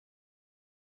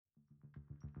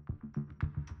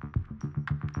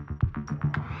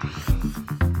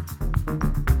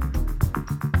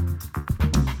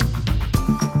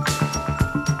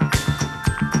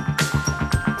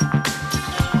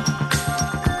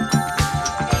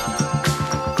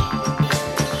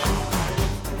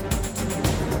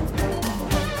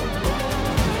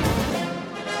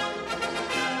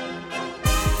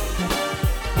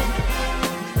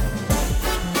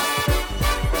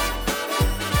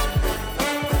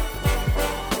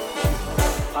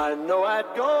I know I'd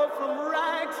go from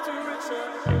rags to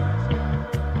riches.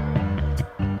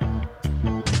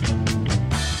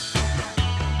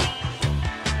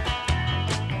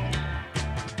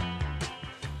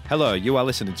 Hello, you are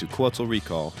listening to Total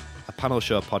Recall, a panel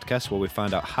show podcast where we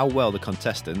find out how well the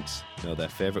contestants know their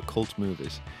favourite cult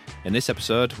movies. In this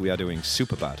episode, we are doing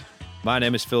Superbad. My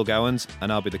name is Phil Gowans, and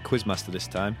I'll be the quizmaster this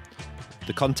time.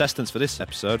 The contestants for this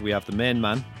episode, we have the main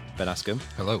man, Ben Askham.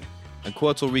 Hello. And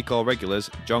Total Recall regulars,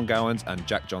 John Gowans and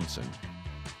Jack Johnson.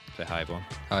 Say hi, everyone.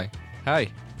 Hi.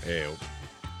 Hi. Hey.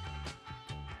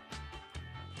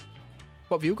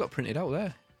 What have you got printed out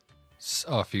there?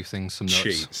 A few things, some notes.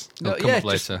 Cheats. They'll come up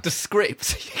later. The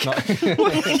script.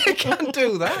 You can't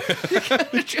do that. You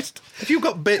can't just... Have you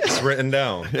got bits written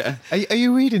down? Yeah. Are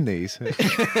you reading these?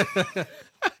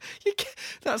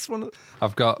 That's one of...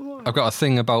 I've got a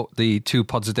thing about the 2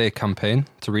 pods a day campaign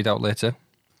to read out later.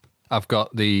 I've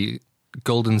got the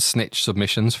golden snitch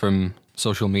submissions from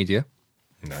social media.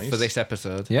 Nice. For this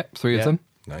episode. Yep, 3 of them.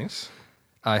 Nice.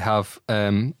 I have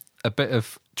a bit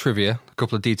of trivia, a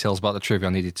couple of details about the trivia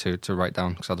I needed to write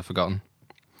down because I'd have forgotten.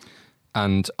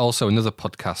 And also another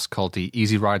podcast called the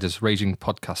Easy Riders Raging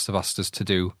Podcast have asked us to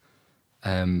do,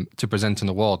 to present an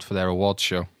award for their awards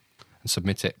show and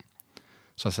submit it.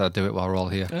 So I said I'd do it while we're all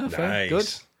here. Oh, fair. Nice.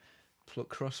 Good. Pluck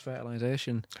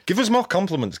cross-fertilisation. Give us more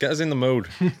compliments. Get us in the mood.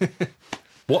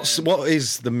 What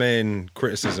is the main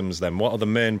criticisms then? What are the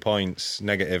main points,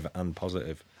 negative and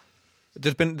positive?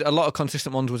 There's been a lot of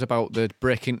consistent ones was about the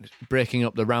breaking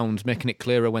up the rounds, making it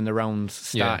clearer when the rounds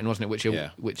starting, wasn't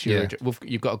it?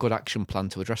 You've got a good action plan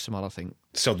to address them all, I think.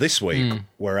 So this week,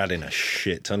 we're adding a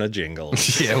shit ton of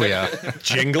jingles. Yeah, we are.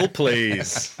 Jingle,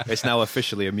 please. It's now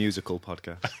officially a musical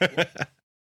podcast.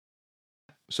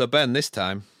 So, Ben, this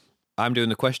time, I'm doing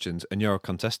the questions and you're a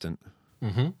contestant.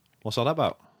 Mm-hmm. What's all that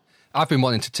about? I've been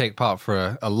wanting to take part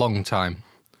for a long time.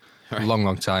 A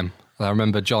long time. And I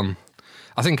remember John...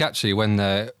 I think actually when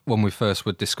we first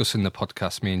were discussing the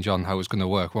podcast, me and John, how it was going to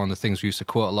work, one of the things we used to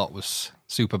quote a lot was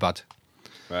Superbad.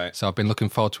 Right. So I've been looking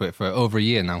forward to it for over a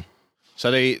year now. So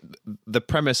the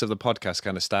premise of the podcast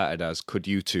kind of started as, could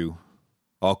you two,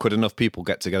 or could enough people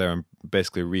get together and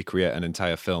basically recreate an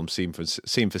entire film scene for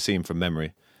scene from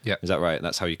memory? Yeah. Is that right?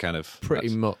 That's how you kind of... Pretty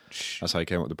much. That's how you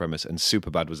came up with the premise. And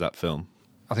Superbad was that film.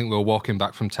 I think we were walking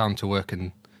back from town to work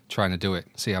and trying to do it,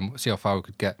 see how far we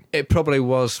could get. It probably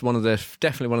was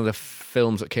definitely one of the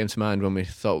films that came to mind when we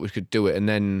thought we could do it. And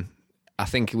then I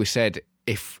think we said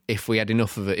if we had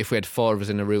enough of it, if we had 4 of us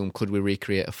in a room, could we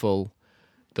recreate the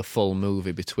full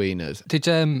movie between us? Did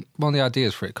one of the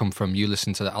ideas for it come from you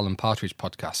listening to the Alan Partridge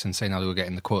podcast and saying how they were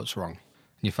getting the quotes wrong, and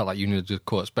you felt like you knew the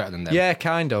quotes better than them? Yeah,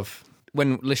 kind of.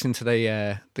 When listening to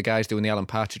the guys doing the Alan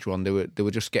Partridge one, they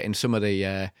were just getting some of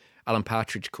the Alan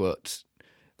Partridge quotes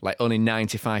like only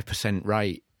 95%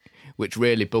 right, which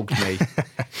really bugged me.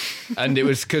 And it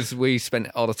was because we spent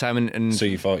all the time and So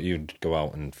you thought you'd go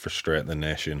out and frustrate the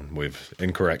nation with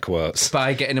incorrect quotes?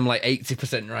 By getting them like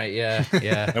 80% right,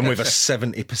 yeah. And with a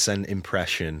 70%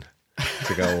 impression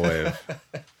to go with.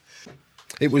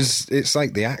 It's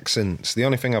like the accents. The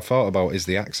only thing I've thought about is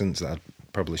the accents that I'd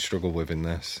probably struggle with in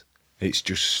this. It's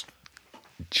just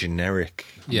generic.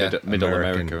 Yeah. Middle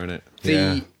America, isn't it?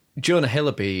 The Jonah Hill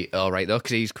would be all right, though,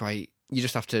 because he's quite... You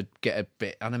just have to get a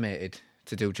bit animated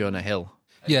to do Jonah Hill.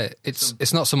 Yeah,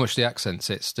 it's not so much the accents,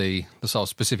 it's the sort of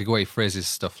specific way he phrases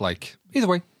stuff like, either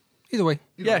way.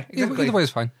 Yeah, exactly. Either way is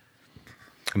fine.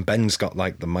 And Ben's got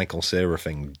like the Michael Cera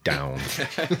thing down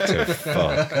to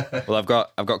fuck. Well, I've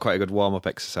got quite a good warm-up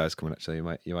exercise coming, actually.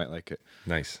 You might like it.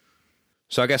 Nice.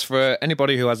 So I guess for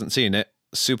anybody who hasn't seen it,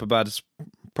 Superbad is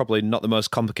probably not the most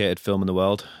complicated film in the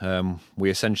world. We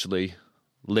essentially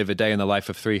live a day in the life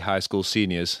of 3 high school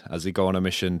seniors as they go on a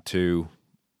mission to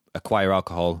acquire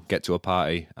alcohol, get to a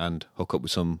party, and hook up with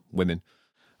some women.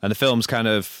 And the film's kind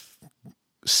of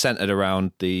centered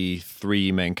around the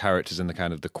 3 main characters and the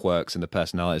kind of the quirks and the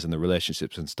personalities and the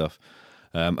relationships and stuff.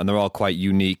 And they're all quite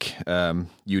unique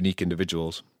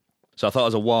individuals. So I thought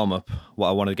as a warm-up, what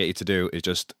I want to get you to do is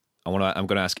just, I'm going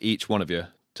to ask each one of you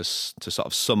to sort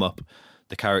of sum up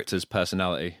the character's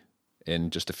personality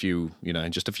in just a few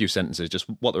sentences, just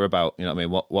what they're about, you know what I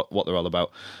mean, what they're all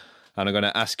about. And I'm going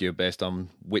to ask you based on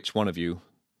which one of you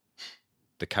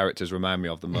the characters remind me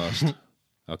of the most.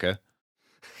 Okay?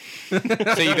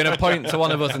 So you're going to point to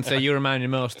one of us and say, you remind me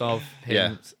most of him.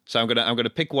 Yeah. So I'm going to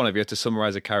pick one of you to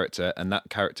summarise a character, and that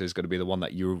character is going to be the one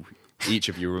that each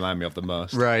of you remind me of the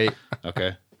most. Right.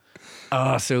 Okay?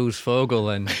 So who's Fogel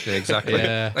then? Yeah, exactly.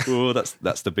 Yeah. Oh,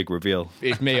 that's the big reveal.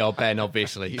 It's me or Ben,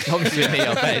 obviously. It's obviously me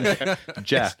or Ben.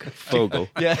 Jack Fogel.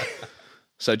 Yeah.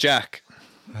 So Jack,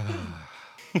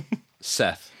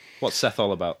 Seth, What's Seth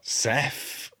all about?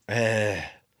 Seth. I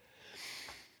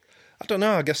don't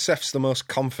know. I guess Seth's the most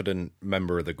confident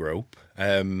member of the group.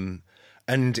 And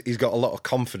he's got a lot of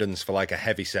confidence for like a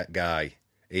heavyset guy.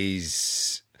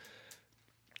 He's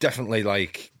definitely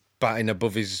like batting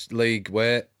above his league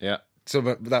weight. Yeah. So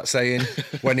that saying,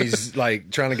 when he's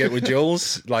like trying to get with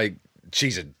Jules, like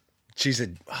she's a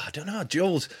I don't know,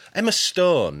 Jules. Emma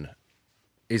Stone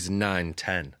is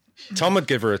 9-10. Tom would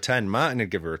give her a 10. Martin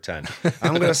would give her a 10.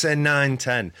 I'm going to say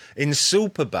 9-10. In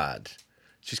Superbad,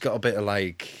 she's got a bit of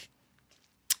like,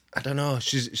 I don't know,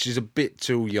 she's a bit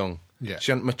too young. Yeah.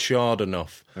 She hasn't matured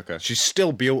enough. Okay. She's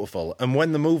still beautiful. And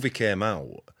when the movie came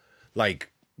out,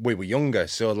 like, we were younger,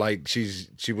 so like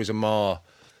she was a more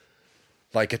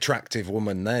like attractive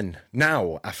woman then.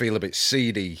 Now I feel a bit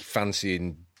seedy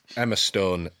fancying Emma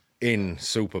Stone in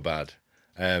Superbad.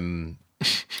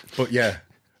 But yeah.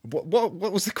 What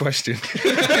was the question?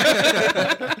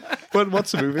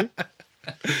 What's the movie?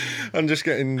 I'm just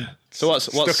getting what's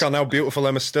stuck on how beautiful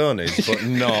Emma Stone is, but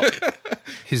not.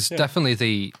 He's definitely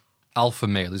the alpha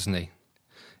male, isn't he?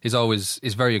 He's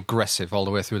very aggressive all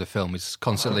the way through the film. He's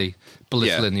constantly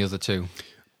belittling the other two.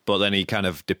 But then he kind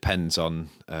of depends on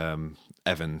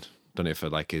Evan, doesn't he, for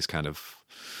like his kind of,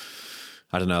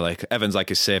 I don't know, like Evan's like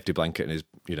his safety blanket and his,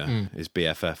 his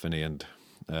BFF, and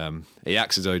he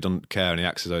acts as though he doesn't care, and he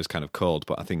acts as though he's kind of cold.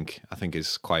 But I think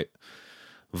he's quite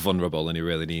vulnerable, and he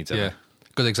really needs it. Yeah,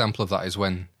 a good example of that is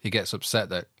when he gets upset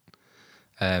that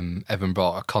Evan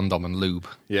brought a condom and lube.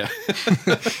 Yeah.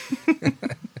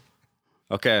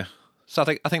 Okay, so I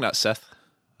think that's Seth.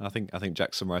 I think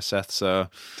Jack summarised Seth. So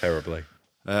Terribly.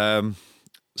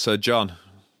 So John,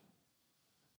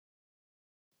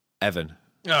 Evan.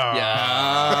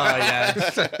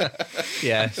 Yes.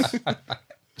 Yes.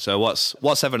 So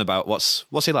what's Evan about? What's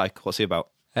he like? What's he about?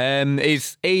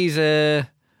 He's a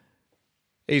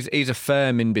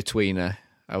firm in betweener,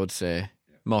 I would say,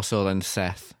 more so than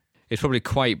Seth. He's probably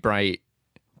quite bright,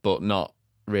 but not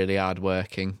really hard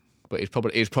working. But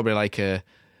he's probably like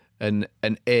an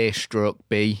A stroke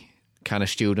B kind of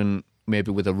student,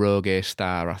 maybe with a rogue A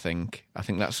star. I think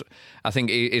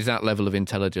he is that level of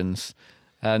intelligence.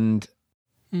 And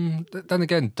then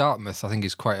again, Dartmouth, I think,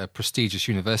 is quite a prestigious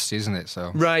university, isn't it?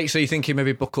 So right, so you think he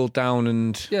maybe buckled down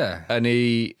and so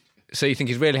you think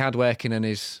he's really hardworking and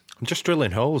he's. I'm just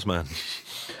drilling holes, man.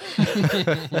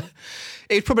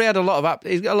 He's probably had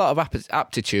he's got a lot of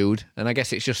aptitude, and I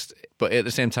guess it's just. But at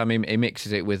the same time, he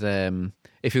mixes it with.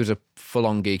 If he was a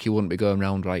full-on geek, he wouldn't be going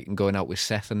around like and going out with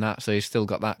Seth and that. So he's still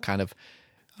got that kind of.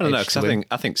 I don't know, because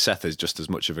I think Seth is just as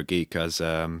much of a geek as.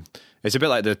 It's a bit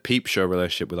like the Peep Show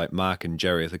relationship with like Mark and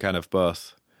Jerry. They're kind of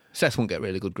both. Seth won't get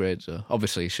really good grades, though.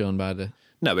 Obviously, shown by the.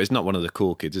 No, but he's not one of the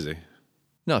cool kids, is he?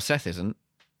 No, Seth isn't.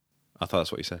 I thought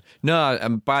that's what you said. No,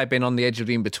 and by being on the edge of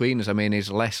the in-betweeners, I mean he's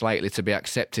less likely to be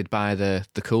accepted by the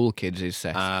cool kids, is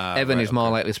Seth. Evan is more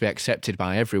likely to be accepted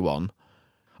by everyone.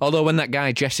 Although when that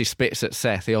guy Jesse spits at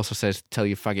Seth, he also says, "Tell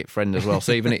your faggot friend" as well.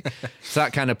 So so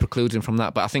that kind of precludes him from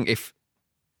that. But I think if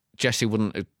Jesse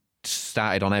wouldn't have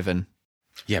started on Evan...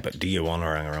 Yeah, but do you want to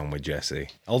hang around with Jesse?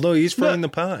 Although he's throwing the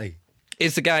party.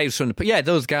 It's the guy who's trying to... Yeah,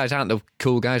 those guys aren't the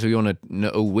cool guys who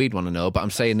we'd want to know, but I'm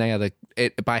saying they are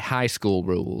by high school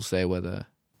rules, they were the...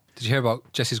 Did you hear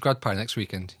about Jesse's grad party next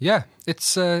weekend? Yeah,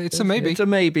 it's a maybe. It's a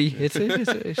maybe. It's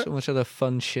so much of the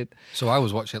fun shit. So I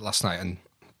was watching it last night, and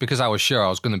because I was sure I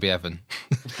was going to be Evan,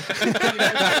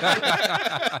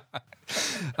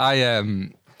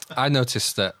 I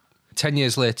noticed that 10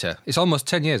 years later, it's almost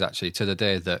 10 years actually to the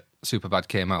day that Superbad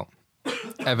came out,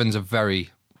 Evan's a very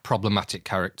problematic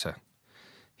character.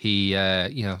 He,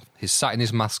 he's sat in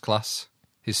his maths class,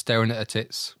 he's staring at her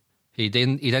tits. He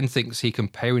then thinks he can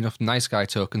pay her enough nice guy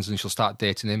tokens and she'll start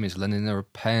dating him. He's lending her a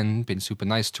pen, being super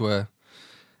nice to her.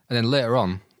 And then later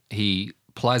on, he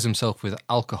plies himself with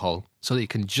alcohol so that he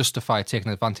can justify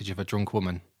taking advantage of a drunk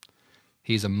woman.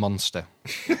 He's a monster.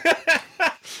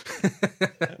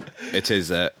 It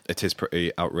is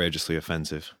pretty outrageously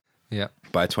offensive. Yeah.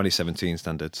 By 2017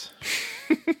 standards.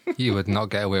 You would not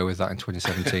get away with that in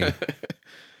 2017.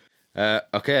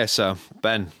 Okay, so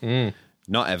Ben,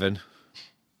 not Evan.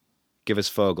 Give us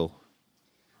Fogel.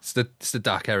 It's the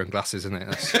dark hair and glasses, isn't it?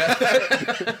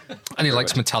 And he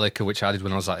likes Metallica, which I did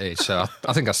when I was that age, so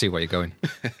I think I see where you're going.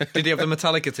 Did he have the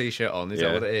Metallica t-shirt on? Is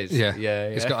that what it is? Yeah.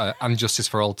 He's got an And Justice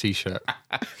for All t-shirt.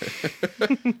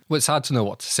 Well, it's hard to know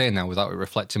what to say now without it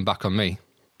reflecting back on me.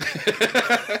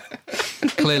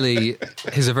 Clearly,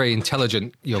 he's a very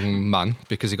intelligent young man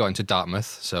because he got into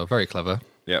Dartmouth, so very clever.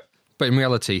 Yep. But in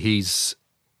reality, he's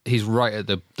right at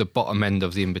the bottom end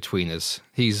of the in-betweeners.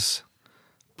 He's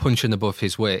punching above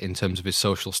his weight in terms of his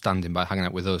social standing by hanging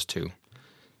out with those two.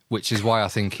 which is why I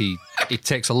think he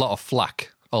takes a lot of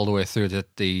flack all the way through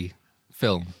the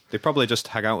film. They probably just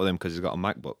hang out with him because he's got a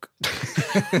MacBook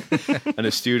and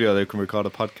a studio they can record a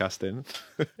podcast in.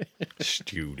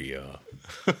 Studio.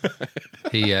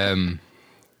 He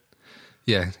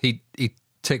he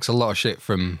takes a lot of shit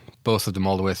from both of them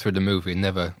all the way through the movie and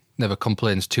never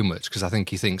complains too much because I think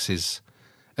he thinks he's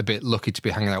a bit lucky to be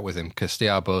hanging out with him because they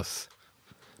are both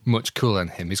much cooler than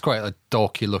him. He's quite a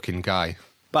dorky looking guy.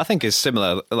 But I think it's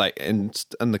similar, like in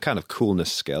the kind of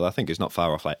coolness scale. I think it's not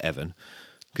far off like Evan,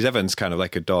 because Evan's kind of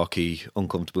like a dorky,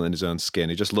 uncomfortable in his own skin.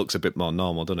 He just looks a bit more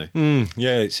normal, doesn't he?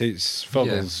 Yeah, it's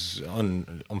Vogel's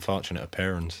unfortunate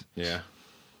appearance. Yeah,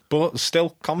 but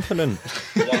still confident,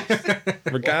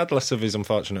 regardless of his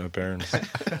unfortunate appearance.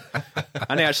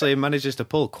 And he actually manages to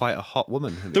pull quite a hot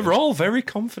woman. They're all very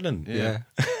confident. Yeah.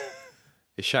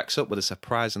 He shacks up with a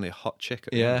surprisingly hot chick.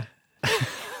 Yeah.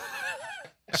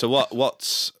 So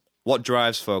what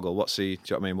drives Vogel? What's he? Do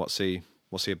you know what I mean?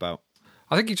 What's he about?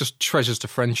 I think he just treasures the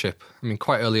friendship. I mean,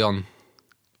 quite early on,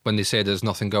 when they say there's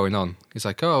nothing going on, he's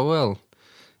like, oh, well,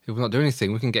 if we're not doing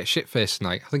anything, we can get shit-faced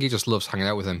tonight. I think he just loves hanging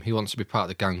out with him. He wants to be part of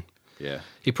the gang. Yeah.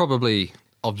 He probably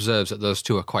observes that those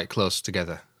two are quite close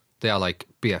together. They are like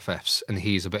BFFs, and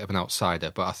he's a bit of an outsider,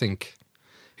 but I think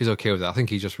he's okay with that. I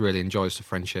think he just really enjoys the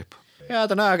friendship. Yeah, I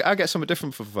don't know. I get something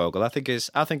different from Vogel. I think he's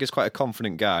quite a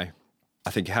confident guy. I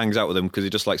think he hangs out with them because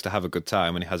he just likes to have a good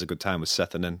time, and he has a good time with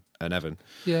Seth and Evan.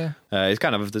 Yeah. He's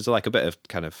kind of, there's like a bit of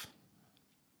kind of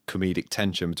comedic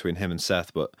tension between him and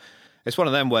Seth, but it's one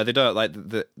of them where they don't like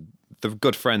they're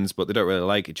good friends, but they don't really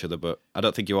like each other. But I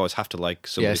don't think you always have to like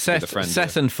somebody to be the friend.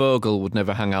 Seth and Vogel would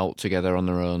never hang out together on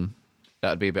their own.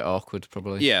 That'd be a bit awkward,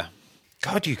 probably. Yeah.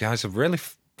 God, you guys have really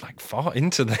fought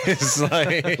into this.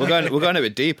 Like... we're going a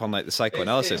bit deep on like the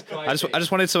psychoanalysis. I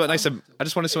just wanted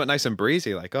something nice and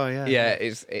breezy. Like, oh yeah, yeah.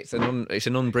 It's an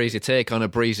unbreezy take on a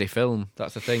breezy film.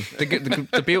 That's the thing.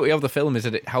 The beauty of the film is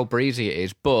that how breezy it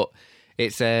is, but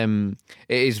it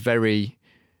is very.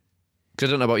 Because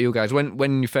I don't know about you guys.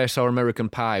 When you first saw American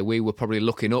Pie, we were probably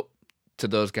looking up to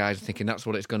those guys and thinking that's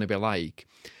what it's going to be like.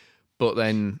 But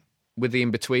then with the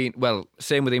In-Between, well,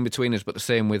 same with the In-Betweeners, but the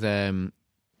same with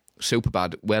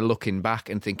Superbad, we're looking back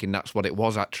and thinking that's what it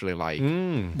was actually like.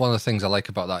 One of the things I like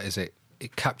about that is it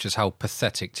captures how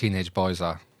pathetic teenage boys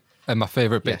are. And my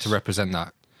favourite bit to represent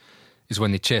that is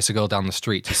when they chase a girl down the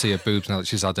street to see her boobs now that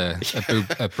she's had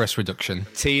a breast reduction.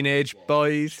 Teenage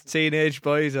boys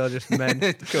are just men.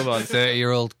 Come on.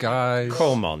 30-year-old guys.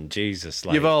 Come on, Jesus.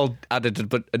 Like, you've all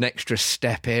added an extra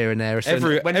step here and there. So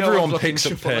everyone picks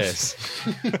up pace.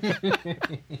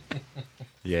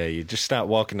 Yeah, you just start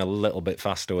walking a little bit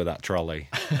faster with that trolley.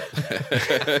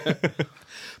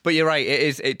 But you're right.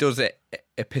 It does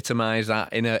epitomise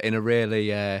that in a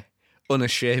really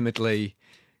unashamedly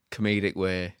comedic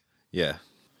way. Yeah.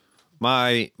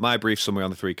 My brief summary on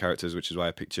the three characters, which is why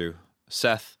I picked you.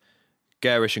 Seth,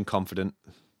 garish and confident.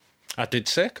 I did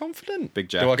say confident. Big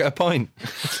Jack. Do I get a point?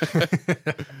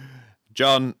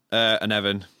 John and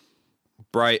Evan,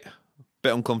 bright,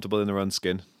 bit uncomfortable in their own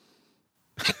skin.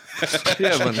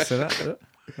 Yeah, I want to say that.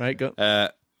 Right, go.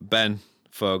 Ben,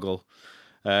 Vogel.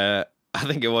 I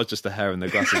think it was just the hair and the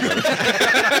glasses.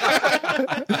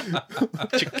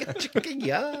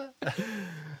 Yeah.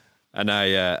 And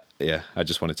I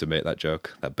just wanted to make that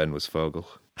joke that Ben was Vogel.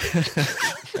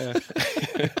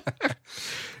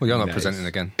 Well, you're not presenting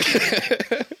again.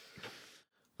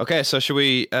 Okay, so should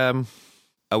we? Are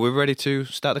we ready to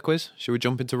start the quiz? Should we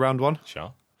jump into round one?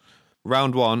 Sure.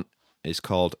 Round one is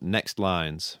called Next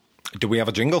Lines. Do we have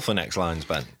a jingle for Next Lines,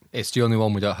 Ben? It's the only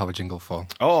one we don't have a jingle for.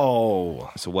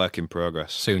 Oh, It's a work in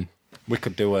progress. Soon. we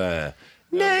could do a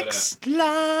Next line.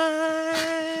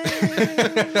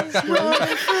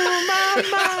 Running through my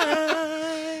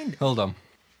mind. Hold on.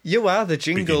 You are the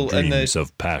jingle and the.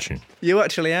 of passion. You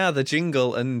actually are the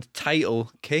jingle and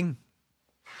title king.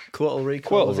 Quotal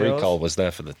Recall. Quotal Recall was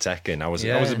there for the tech-in. I was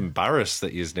embarrassed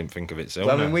that you didn't think of it sooner.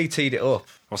 Well, I mean, we teed it up.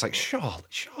 I was like,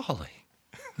 surely.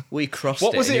 We crossed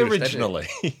What it. was it and you originally?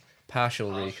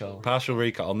 Partial recall. Partial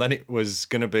recall. And then it was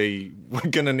going to be, we're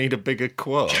going to need a bigger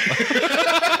quote.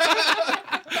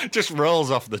 Just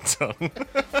rolls off the tongue.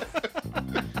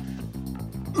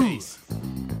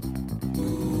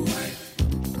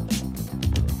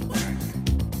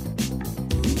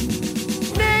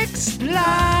 Next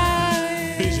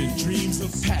line. Vision, dreams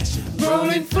of passion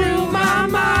rolling through my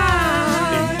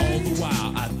mind. And all the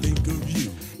while I think of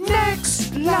you.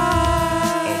 Next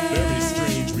line. A very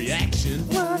strange reaction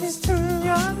running through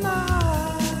your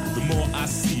mind. The more I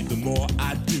see, the more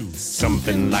I do.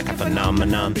 Something like a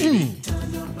phenomenon.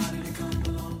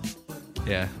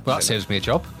 Yeah. Well, that saves me a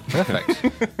job.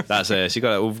 Perfect. That's it.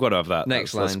 So we've got to have that.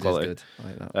 Next That's line is quality. good. I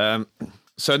like that.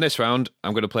 So in this round,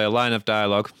 I'm going to play a line of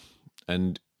dialogue,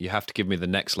 and you have to give me the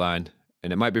next line.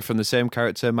 And it might be from the same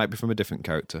character, it might be from a different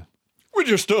character. We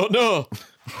just don't know.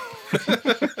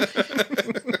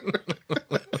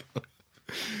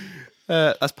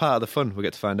 That's part of the fun. We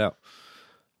get to find out.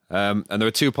 And there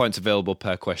are 2 points available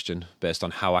per question based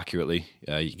on how accurately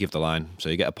you give the line. So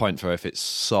you get a point for if it's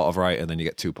sort of right, and then you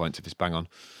get 2 points if it's bang on.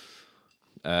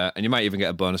 And you might even get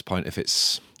a bonus point if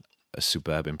it's a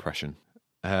superb impression.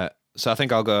 So I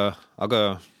think I'll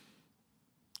go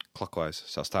clockwise.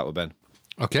 So I'll start with Ben.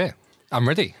 Okay, I'm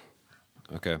ready.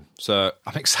 Okay, so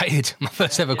I'm excited. My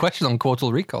first ever question on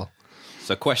Quartal Recall.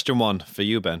 So question 1 for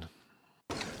you, Ben.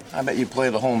 I bet you play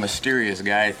the whole mysterious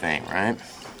guy thing, right?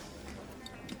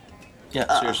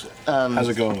 Yeah, seriously. How's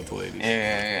it going with the ladies?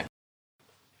 Yeah.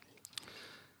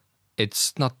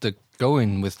 It's not the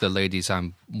going with the ladies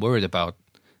I'm worried about.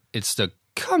 It's the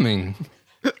coming.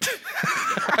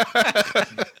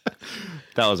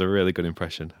 That was a really good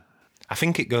impression. I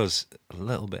think it goes a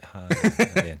little bit higher.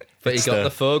 at the end. But you got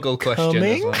the Fogel question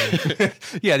as well.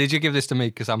 Yeah, did you give this to me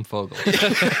because I'm Fogel?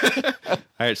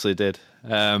 I actually did.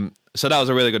 So that was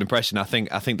a really good impression. I think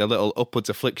the little upwards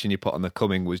affliction you put on the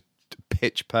coming was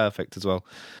pitch perfect as well.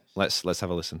 Let's have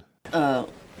a listen.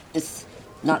 It's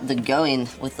not the going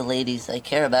with the ladies I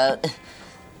care about.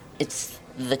 It's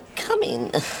the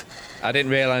coming. I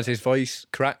didn't realise his voice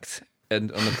cracked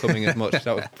and on the coming as much.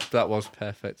 That was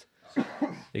perfect.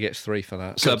 He gets 3 for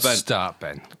that. So Good Ben, start,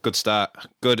 Ben. good start.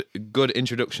 Good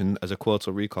introduction as a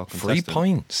Quartal Recall contestant. 3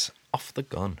 points off the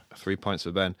gun. 3 points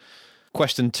for Ben.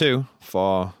 Question 2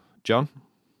 for John.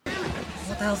 What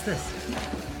the hell's this?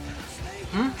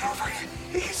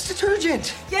 It's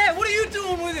detergent. Yeah, what are you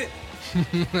doing with it?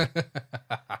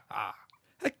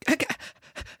 I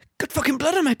got fucking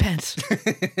blood on my pants.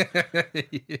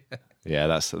 Yeah,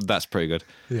 that's pretty good.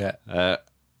 Yeah.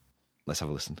 Let's have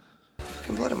a listen.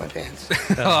 Fucking blood on my pants.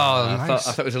 I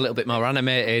thought it was a little bit more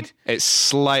animated. It's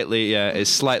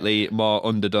slightly more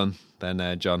underdone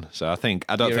than John. So I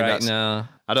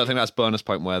don't think that's bonus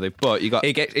point worthy. But you got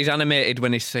He's animated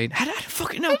when he's saying, I don't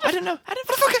fucking know. I don't know.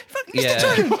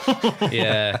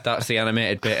 Yeah, that's the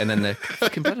animated bit, and then the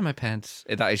fucking blood on my pants.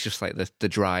 That is just like the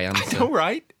dry answer. All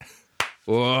right.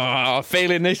 Whoa,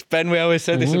 feeling this, Ben. We always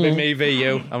said this would be me v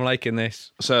you. I'm liking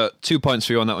this. So 2 points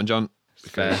for you on that one, John.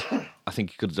 Fair. I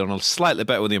think you could have done a slightly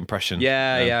better with the impression.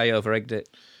 Yeah, I over-egged it.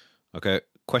 Okay,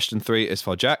 question 3 is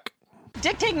for Jack.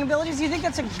 Dick-taking abilities, do you think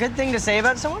that's a good thing to say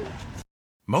about someone?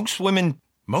 Most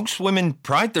women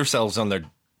pride themselves on their...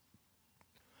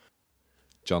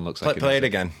 John looks like Play it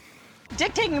again.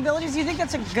 Dick-taking abilities, do you think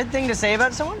that's a good thing to say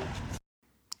about someone?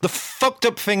 The fucked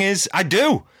up thing is, I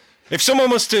do. If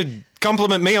someone was to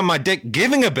compliment me on my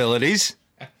dick-giving abilities...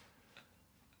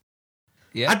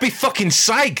 Yeah. I'd be fucking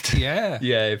psyched. Yeah.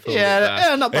 Yeah,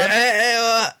 not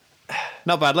bad.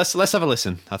 Not bad. Let's have a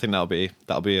listen. I think that'll be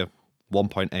a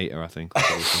 1.8er, I think.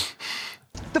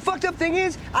 The fucked up thing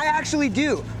is, I actually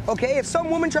do. Okay, if some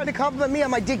woman tried to compliment me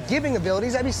on my dick-giving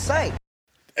abilities, I'd be psyched.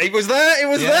 It was there. It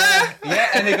was there. Yeah,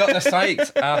 and he got the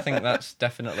sight. I think that's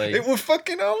definitely... It was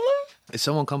fucking all there. If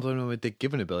someone complimented me with dick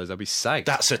giving abilities, I'd be psyched.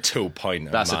 That's a 2-pointer.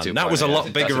 That's a man. 2-pointer, That was a yeah. lot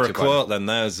That's bigger a a 2-pointer. quote than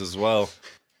theirs as well.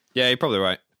 Yeah, you're probably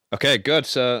right. Okay, good.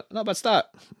 So, not a bad start.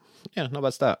 Yeah, not a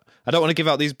bad start. I don't want to give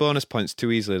out these bonus points too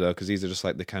easily, though, because these are just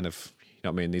like the kind of, you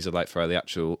know what I mean? These are like for the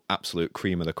actual absolute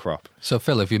cream of the crop. So,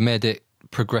 Phil, have you made it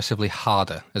progressively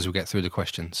harder as we get through the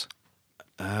questions?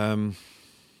 No.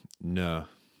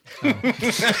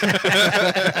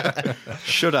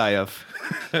 Should I have?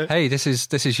 Hey, this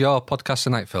is your podcast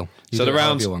tonight, Phil. You So do the whatever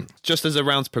rounds, you want. just as the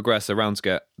rounds progress, the rounds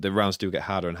do get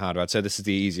harder and harder. I'd say this is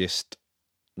the easiest.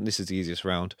 This is the easiest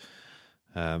round,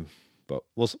 but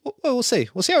we'll see.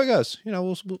 We'll see how it goes. You know,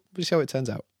 we'll see how it turns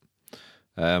out.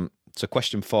 So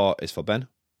question 4 is for Ben.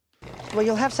 Well,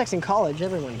 you'll have sex in college.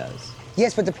 Everyone does.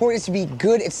 Yes, but the point is to be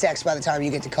good at sex by the time you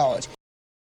get to college.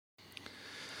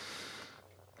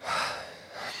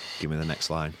 Give me the next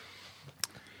line.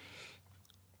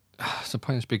 So the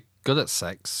point is to be good at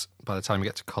sex by the time you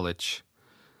get to college.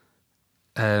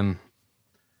 And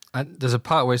there's a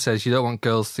part where it says you don't want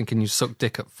girls thinking you suck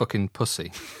dick at fucking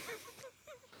pussy.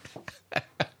 The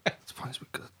point is to be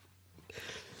good.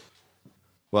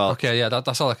 Well, Okay, yeah,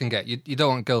 that's all I can get. You don't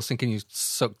want girls thinking you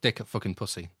suck dick at fucking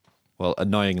pussy. well,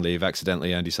 annoyingly, you've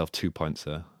accidentally earned yourself 2 points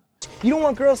there. You don't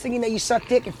want girls thinking that you suck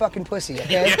dick and fucking pussy,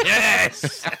 okay?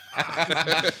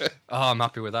 Oh, I'm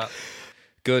happy with that.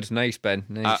 Good, nice, Ben.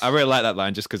 Nice. I really like that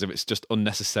line just because it's just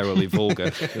unnecessarily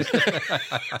vulgar,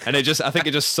 and I think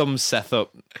it just sums Seth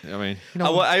up. I mean,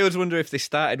 I always wonder if they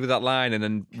started with that line and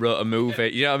then wrote a movie.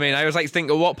 You know what I mean? I always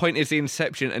think, at what point is the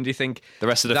inception? And do you think the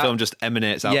rest of the film just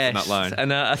emanates out from that line?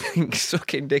 And I think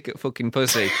sucking dick at fucking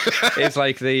pussy is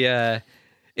like the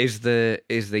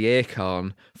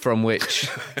acorn from which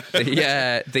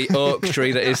the oak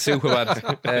tree that is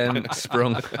Superbad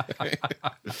sprung.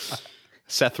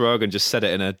 Seth Rogen just said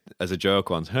it as a joke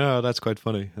once. Oh, that's quite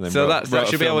funny. And then so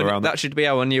that should be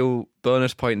our new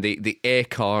bonus point. The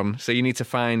acorn. So you need to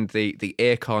find the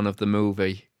acorn of the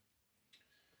movie.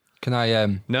 Can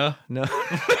I? No. We're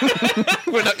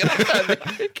not going to find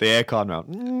it. The acorn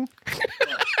round.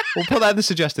 We'll put that in the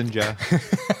suggestion jar.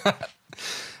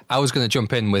 I was going to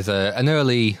jump in with an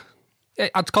early.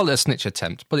 I'd call it a snitch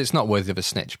attempt, but it's not worthy of a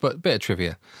snitch. But a bit of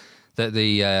trivia that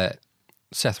the.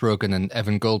 Seth Rogen and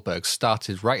Evan Goldberg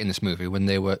started writing this movie when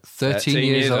they were 13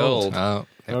 years old. Oh,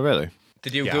 really?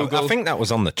 Did you Google? I think that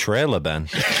was on the trailer, Ben.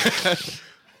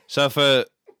 So for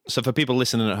people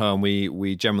listening at home,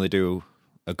 we generally do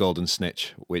a golden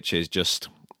snitch, which is just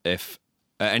if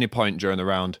at any point during the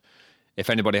round, if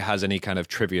anybody has any kind of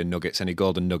trivia nuggets, any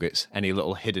golden nuggets, any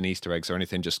little hidden Easter eggs or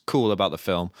anything just cool about the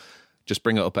film, just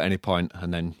bring it up at any point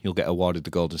and then you'll get awarded the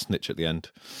golden snitch at the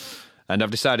end. And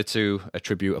I've decided to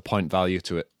attribute a point value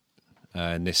to it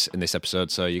in this episode,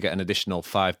 so you get an additional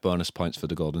 5 bonus points for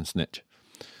the golden snitch.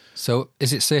 So,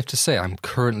 is it safe to say I'm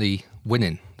currently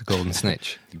winning the golden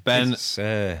snitch? Ben,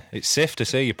 it's safe to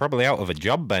say you're probably out of a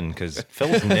job, Ben, because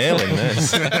Phil's nailing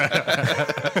this.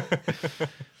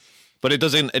 But it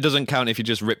doesn't count if you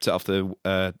just ripped it off the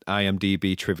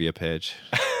IMDb trivia page.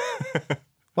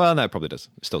 Well, no, it probably does.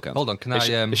 It still counts. Hold on, can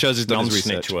it shows he's done his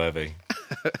research. Non-snitch-worthy.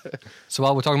 So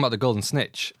while we're talking about the golden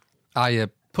snitch, I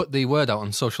put the word out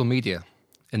on social media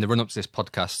in the run-up to this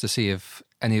podcast to see if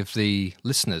any of the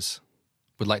listeners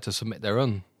would like to submit their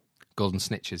own golden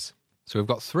snitches. So we've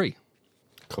got 3.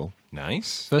 Cool.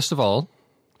 Nice. First of all,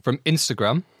 from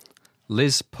Instagram,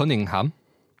 Liz Punningham,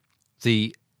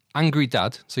 the angry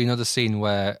dad. So you know the scene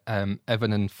where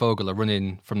Evan and Fogel are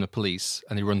running from the police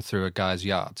and they run through a guy's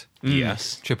yard.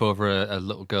 Yes. Trip over a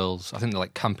little girl's. I think they're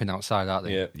like camping outside, aren't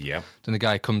they? Yeah. Then the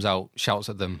guy comes out, shouts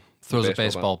at them, throws a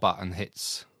baseball bat and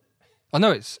hits. Oh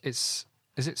no, it's is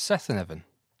it Seth and Evan?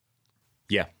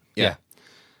 Yeah.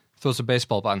 Throws a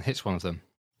baseball bat and hits one of them.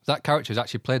 That character is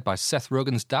actually played by Seth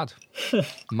Rogen's dad,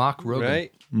 Mark Rogen.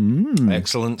 Right.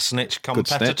 Excellent snitch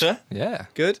competitor. Yeah.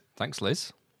 Good. Thanks,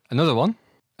 Liz. Another one,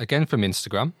 again from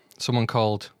Instagram, someone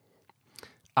called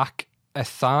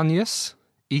Ethanius.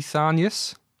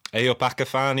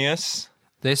 Eopacathanius.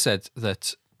 They said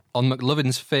that on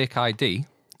McLovin's fake ID,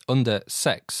 under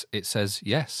sex, it says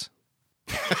yes.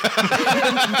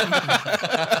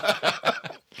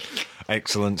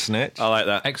 Excellent snitch. I like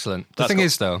that. Excellent. The thing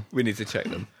is, though, We need to check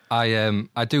them.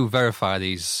 I do verify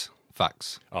these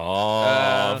facts. Oh,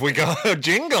 have we got a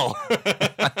jingle?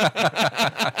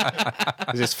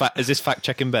 Is this fact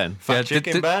checking Ben?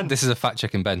 Fact-checking Ben. This is a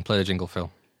fact-checking Ben. Play the jingle,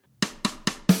 Phil.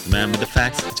 Remember the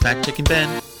facts, it's fact checking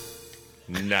Ben.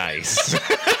 Nice.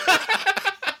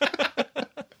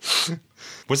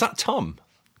 Was that Tom?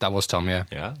 That was Tom, yeah.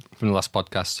 Yeah. From the last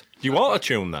podcast. You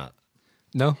auto-tune that?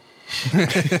 No.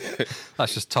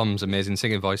 That's just Tom's amazing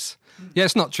singing voice. Yeah,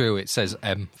 it's not true. It says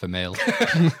M for male.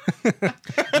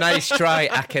 Nice try,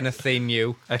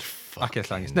 Akenathenyu.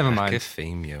 Thanks. Never mind.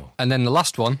 Acathemio. And then the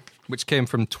last one, which came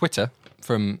from Twitter,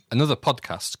 from another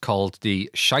podcast called the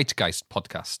Scheitgeist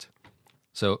Podcast.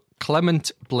 So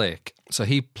Clement Blake. So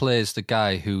he plays the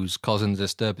guy who's causing the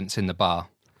disturbance in the bar.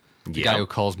 The guy who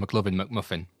calls McLovin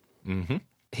McMuffin. Mm-hmm.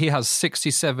 He has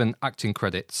 67 acting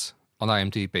credits on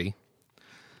IMDb.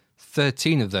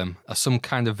 13 of them are some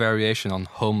kind of variation on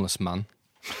homeless man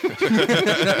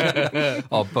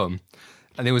or bum.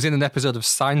 And he was in an episode of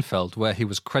Seinfeld where he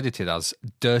was credited as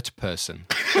dirt person.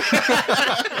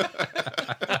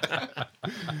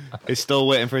 He's still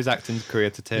waiting for his acting career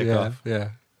to take off. Yeah.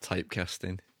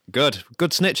 Typecasting. Good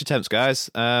snitch attempts, guys.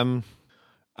 I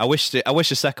wish the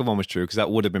second one was true because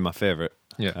that would have been my favourite.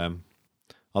 Yeah.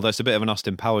 Although it's a bit of an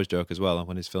Austin Powers joke as well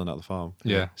when he's filling out the farm.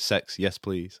 Yeah. Sex, yes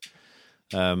please.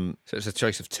 So it's a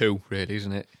choice of 2, really,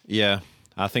 isn't it? Yeah,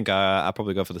 I think I'll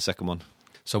probably go for the second one.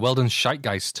 So well done,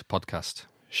 Scheitgeist Podcast.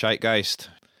 Scheitgeist.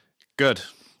 Good.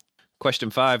 Question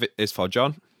 5 is for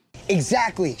John.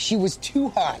 Exactly. She was too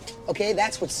hot. Okay,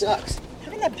 that's what sucks.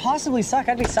 How can that possibly suck?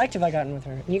 I'd be psyched if I got in with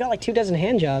her. You got like 2 dozen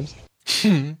hand jobs.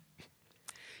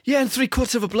 Yeah, and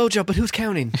 3/4 of a blowjob, but who's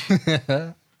counting?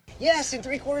 Yes, and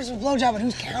 3/4 of a blowjob, but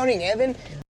who's counting, Evan?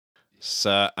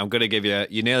 So I'm going to give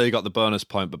you nearly got the bonus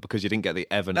point, but because you didn't get the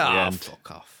Evan at the end,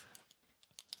 Fuck off.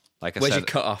 Like I Where's said, your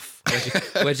cut off?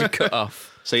 Where's your cut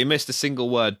off? so you missed a single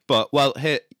word, but well,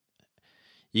 here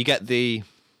you get the.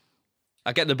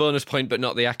 I get the bonus point, but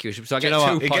not the accuracy. So I Do you get know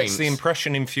 2 what? It points. gets the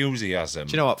impression enthusiasm.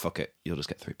 Do you know what? Fuck it. You'll just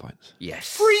get 3 points.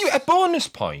 Yes. A bonus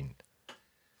point?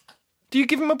 Do you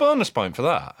give him a bonus point for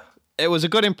that? It was a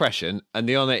good impression, and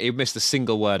he missed a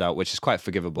single word out, which is quite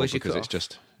forgivable Where's your because it's cut-off?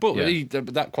 just. But yeah,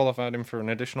 that qualified him for an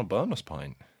additional bonus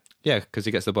point. yeah, because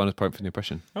he gets the bonus point for the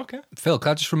impression. Okay. Phil,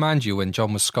 can I just remind you when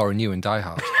John was scoring you in Die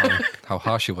Hard, how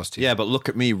harsh he was to you? Yeah, but look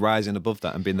at me rising above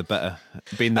that and being the better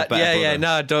Yeah, brother.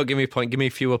 no, don't give me a point. Give me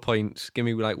fewer points. Give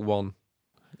me like 1.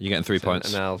 You're getting 3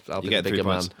 points. And I'll You be get the 3 bigger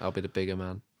man. points. I'll be the bigger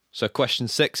man. So question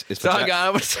 6 is for So, Jack. hang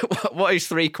on, what is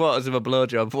 3/4 of a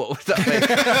blowjob? What would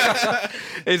that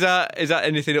be? Is that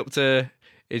anything up to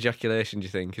ejaculation, do you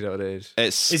think? Is that what it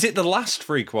is? Is it the last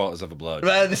 3/4 of a blowjob?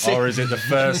 Right, Or is it the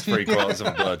first 3/4 of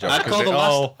a blowjob? I'd 'Cause call, it the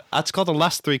all- I'd call the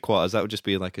last 3/4. That would just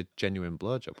be like a genuine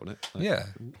blowjob, wouldn't it? Like, Yeah.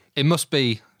 It must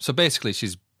be. So basically,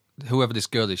 whoever this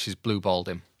girl is, she's blue-balled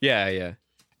him. Yeah.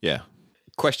 Yeah.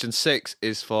 Question 6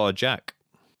 is for Jack.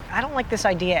 I don't like this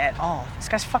idea at all. This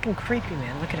guy's fucking creepy,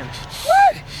 man. Look at him.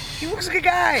 What? He looks like a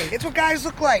guy. It's what guys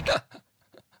look like.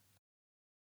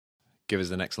 Give us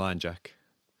the next line, Jack.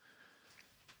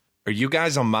 Are you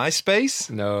guys on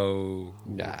MySpace? No.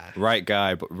 Nah. Right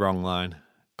guy, but wrong line.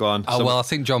 Go on. Oh, well, I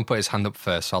think John put his hand up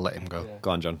first, so I'll let him go. Yeah.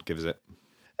 Go on, John. Give us it.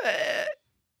 Are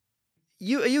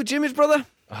you Jimmy's brother?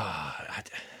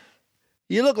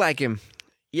 You look like him.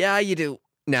 Yeah, you do.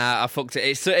 Nah, I fucked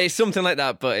it. It's something like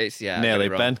that, but it's I Nearly. got it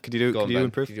wrong. Ben, could you Go on, Ben.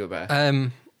 improve? Could you do it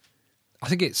better? I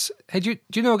think it's. Hey, do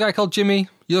you know a guy called Jimmy?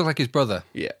 You look like his brother.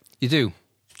 Yeah. You do.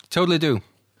 Totally do.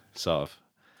 Sort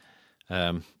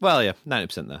of. Well, yeah,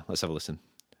 90% there. Let's have a listen.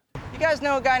 You guys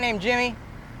know a guy named Jimmy?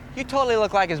 You totally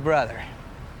look like his brother.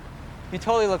 You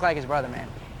totally look like his brother, man.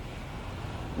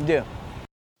 You do.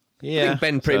 Yeah. I think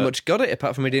Ben pretty much got it,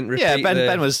 apart from he didn't repeat. Yeah,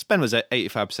 Ben was at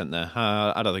 85% there.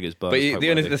 I don't think it's bonus. But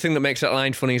the thing that makes that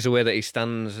line funny is the way that he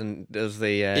stands and does the.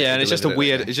 Yeah, and it's just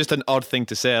it's just an odd thing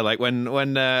to say. Like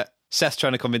when Seth's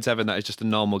trying to convince Evan that he's just a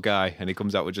normal guy, and he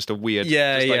comes out with just a weird, like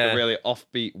a really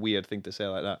offbeat, weird thing to say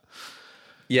like that.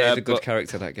 Yeah, he's a good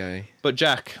character, that guy. But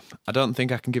Jack, I don't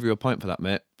think I can give you a point for that,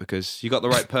 mate, because you got the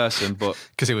right person, but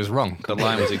because it was wrong. The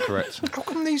line was incorrect. How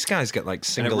come these guys get like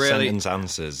single sentence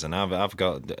answers, and I've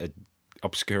got an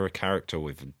obscure character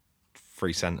with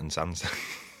 3 sentence answer?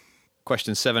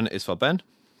 Question 7 is for Ben.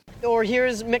 Or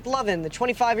here's McLovin, the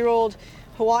 25-year-old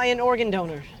Hawaiian organ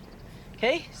donor.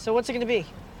 Okay, so what's it going to be?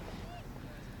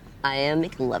 I am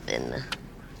McLovin.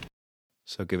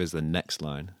 So give us the next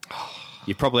line.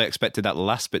 You probably expected that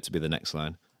last bit to be the next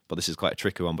line, but this is quite a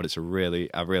tricky one. But I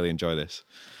really enjoy this.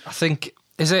 I think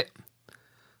is it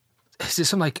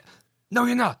something like, no,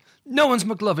 you're not. No one's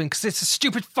McLovin because it's a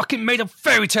stupid fucking made up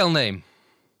fairy tale name.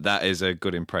 That is a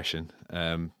good impression.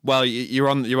 Well, you're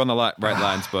on the right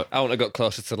lines, but I wouldn't have got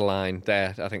closer to the line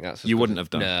there. I think that's you wouldn't have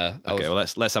done. No. Okay, well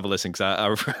let's have a listen because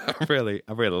I really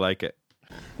like it.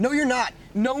 No, you're not.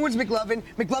 No one's McLovin.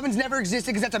 McLovin's never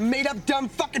existed because that's a made-up, dumb,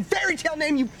 fucking fairy tale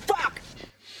name, you fuck!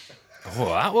 Oh,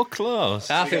 that was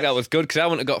close. I think that was good because I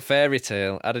wouldn't have got fairy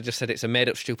tale. I'd have just said it's a made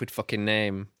up stupid fucking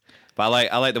name. But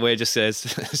I like the way it just says,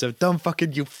 "So dumb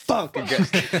fucking you fuck."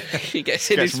 He gets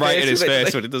in his right face in his with it.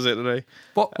 face when it does it, doesn't he?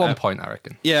 What 1 point, I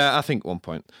reckon. Yeah, I think 1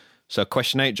 point. So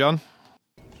question 8, John.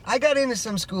 I got into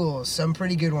some schools, some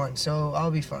pretty good ones, so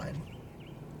I'll be fine.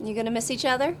 You gonna miss each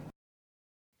other?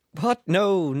 What?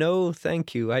 No,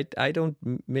 thank you. I don't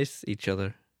miss each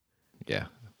other. Yeah,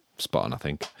 spot on, I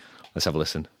think. Let's have a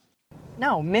listen.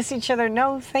 No, miss each other?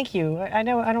 No, thank you. I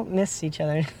don't miss each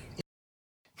other.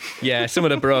 Yeah, some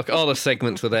of the all the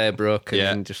segments were there broken.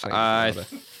 Yeah, and just like, I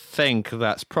think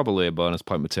that's probably a bonus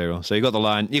point material. So you got the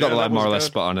line, more or less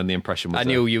spot on, and the impression was I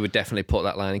knew you would definitely put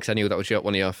that line because I knew that was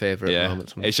one of your favourite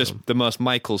moments. It's just the most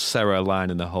Michael Cera line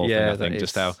in the whole thing, I think.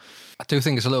 Just how I do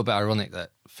think it's a little bit ironic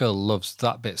that Phil loves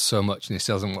that bit so much and he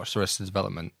still hasn't watched the rest of the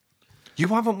development. You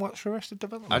haven't watched Arrested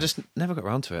Development? I just never got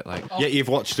around to it. Like, yeah, you've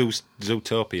watched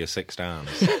Zootopia 6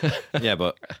 times. Yeah,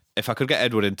 but if I could get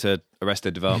Edward into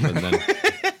Arrested Development, then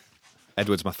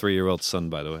Edward's my 3-year-old son,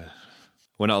 by the way.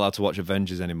 We're not allowed to watch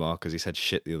Avengers anymore because he said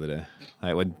shit the other day.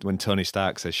 Like when Tony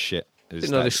Stark says shit,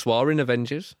 didn't know they swore in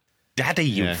Avengers. Daddy,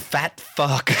 you fat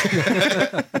fuck.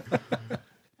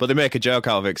 But they make a joke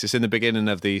out of it because it's in the beginning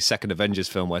of the second Avengers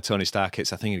film where Tony Stark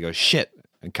hits, I think he goes, shit.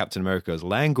 And Captain America goes,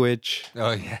 language.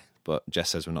 Oh, yeah. But Jess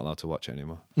says we're not allowed to watch it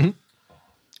anymore. Mm-hmm.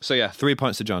 So, yeah, 3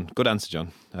 points to John. Good answer,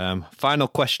 John. Final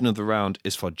question of the round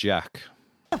is for Jack.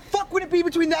 What the fuck would it be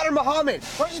between that or Muhammad?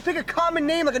 Why don't you just pick a common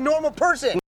name like a normal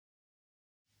person?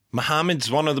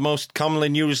 Muhammad's one of the most commonly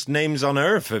used names on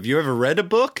earth. Have you ever read a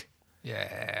book?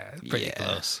 Yeah, pretty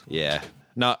close. Yeah.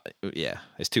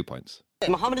 It's 2 points.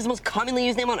 Muhammad is the most commonly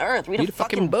used name on earth. Read a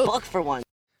fucking book for one.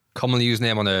 Commonly used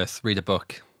name on earth. Read a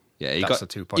book. Yeah, That's the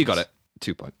 2 points. You got it.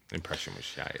 2 point. Impression was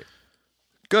shy.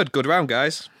 Good round,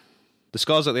 guys. The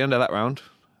scores at the end of that round.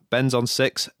 Ben's on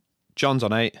 6, John's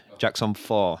on 8, Jack's on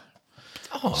 4.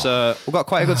 So we've got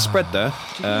quite a good spread there,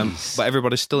 but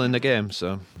everybody's still in the game.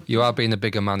 So You are being a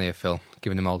bigger man here, Phil,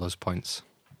 giving him all those points.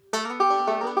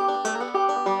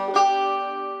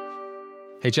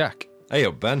 Hey, Jack. Hey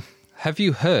up, Ben. Have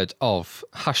you heard of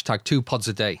hashtag 2 pods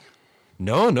a day?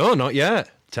 No, not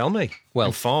yet. Tell me. Well,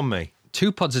 inform me.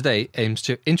 2 pods a day aims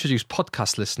to introduce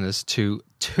podcast listeners to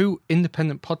 2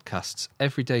 independent podcasts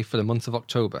every day for the month of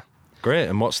October. Great.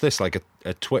 And what's this, like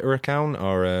a Twitter account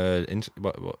or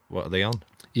what are they on?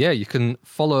 Yeah, you can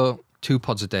follow 2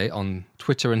 pods a day on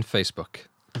Twitter and Facebook.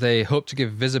 They hope to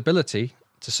give visibility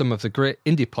to some of the great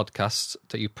indie podcasts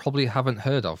that you probably haven't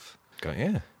heard of. Got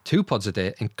yeah. 2 pods a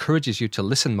day encourages you to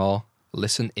listen more,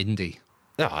 listen indie.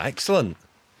 Oh, excellent.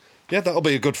 Yeah, that'll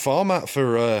be a good format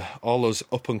for all those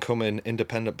up-and-coming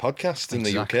independent podcasts in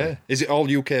the UK. Is it all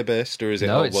UK-based or is it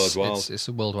all worldwide? It's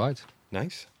worldwide.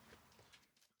 Nice.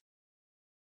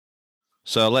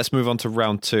 So let's move on to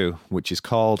round 2, which is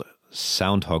called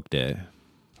Soundhog Day.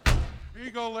 Here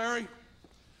you go, Larry.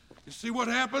 You see what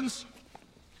happens?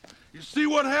 You see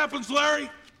what happens, Larry?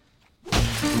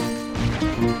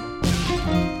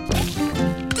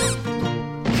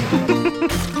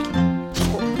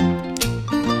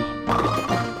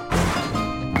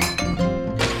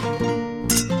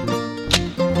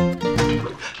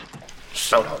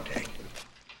 Soundhog Day.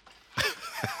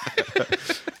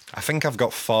 I think I've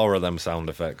got 4 of them sound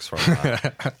effects from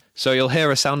that. So you'll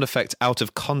hear a sound effect out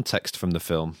of context from the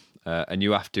film, and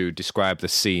you have to describe the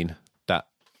scene that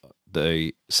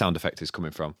the sound effect is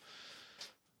coming from.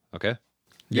 Okay?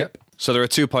 Yep. So there are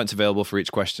 2 points available for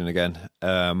each question again,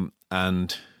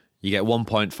 and you get 1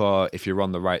 point for if you're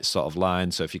on the right sort of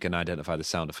line, so if you can identify the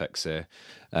sound effects there,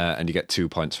 and you get 2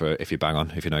 points for if you bang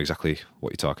on, if you know exactly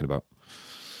what you're talking about.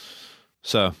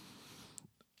 So,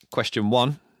 question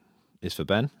 1 is for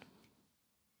Ben.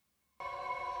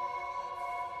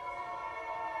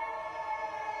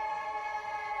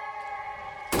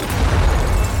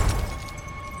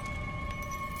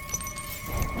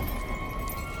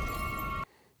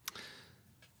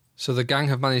 So the gang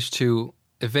have managed to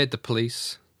evade the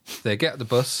police. They get the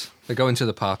bus. They go into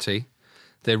the party.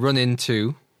 They run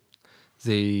into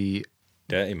the...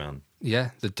 Dirty man.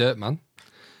 Yeah, the dirt man.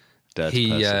 Dirt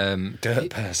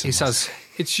person. He says,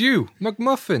 "It's you,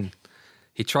 McMuffin."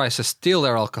 He tries to steal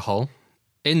their alcohol.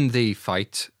 In the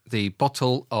fight, the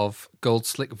bottle of Gold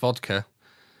Slick vodka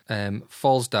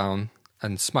falls down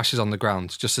and smashes on the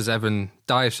ground just as Evan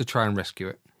dives to try and rescue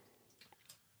it.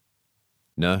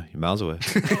 No, you're miles away.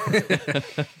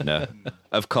 No.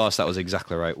 Of course, that was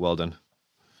exactly right. Well done.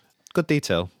 Good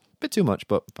detail. Bit too much,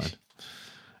 but fine.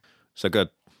 So good.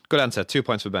 Good answer. 2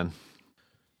 points for Ben.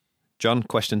 John,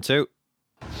 question 2.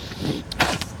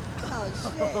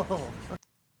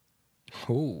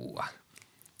 Oh.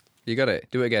 You got it.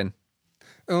 Do it again.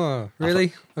 Oh,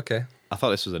 really? Okay. I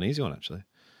thought this was an easy one, actually.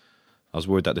 I was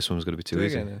worried that this one was going to be too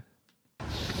easy. Again,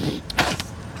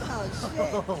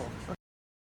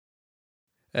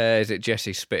 is it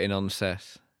Jesse spitting on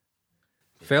Seth?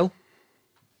 Phil?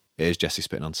 It is Jesse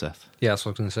spitting on Seth. Yeah, that's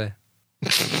what I was going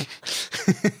to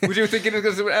say. Were you thinking it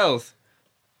was something else?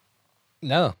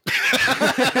 No.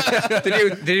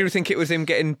 Did you think it was him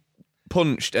getting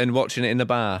punched and watching it in the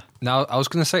bar? No, I was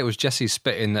going to say it was Jesse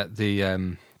spitting at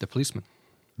the policeman.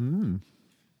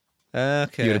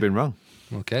 Okay. You'd have been wrong.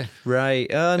 Okay. Right.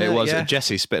 Oh, no, It was yeah.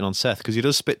 Jesse spitting on Seth, because he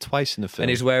does spit twice in the film. And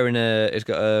he's wearing he's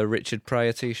got a Richard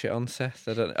Pryor t-shirt on, Seth.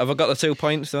 I don't, have I got the 2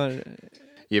 points?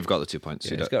 You've got the 2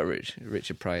 points. Yeah, he's got a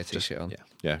Richard Pryor t-shirt on.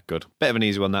 Yeah, good. Bit of an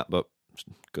easy one, that, but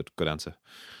good answer.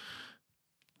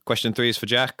 Question 3 is for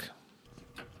Jack.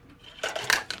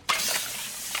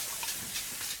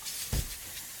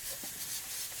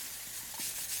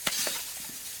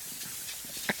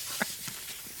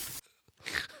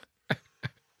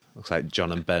 Looks like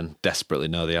John and Ben desperately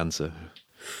know the answer.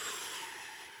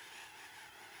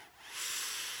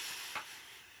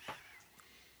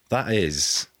 That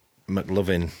is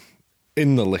McLovin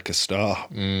in the liquor store.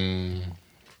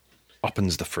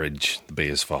 Opens the fridge, the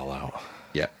beers fall out.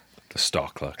 Yeah. The store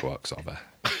clerk walks over.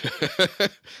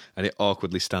 And it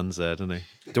awkwardly stands there, doesn't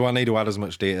he? Do I need to add as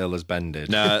much detail as Ben did?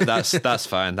 No, that's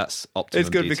fine. That's optimum It's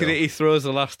good detail. because he throws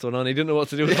the last one on. He didn't know what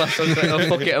to do with the last one. He's like, oh,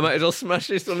 fuck it, I might as well smash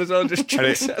this one as well. Just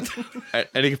chucks it.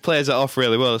 And he plays it off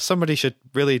really well. Somebody should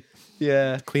really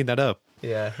clean that up.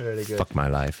 Yeah, really good. Fuck my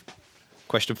life.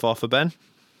 Question 4 for Ben.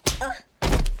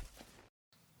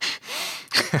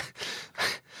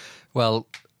 Well,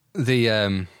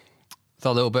 the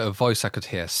little bit of voice I could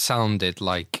hear sounded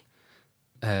like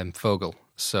Fogel.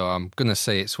 So I'm going to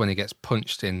say it's when he gets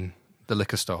punched in the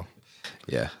liquor store.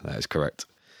 Yeah, that is correct.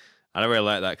 And I really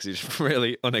like that because it's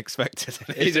really unexpected.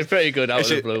 He's a pretty good out of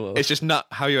the blue. It's just not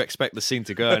how you expect the scene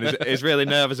to go. And he's really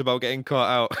nervous about getting caught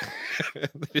out.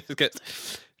 He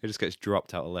just gets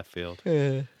dropped out of left field.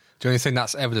 Yeah. The only thing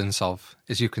that's evidence of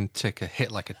is you can take a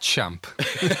hit like a champ.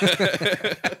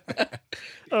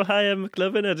 Oh, hi, I'm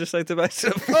McLovin. I just like to buy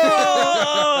some.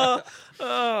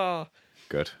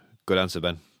 Good answer,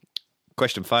 Ben.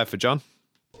 Question 5 for John.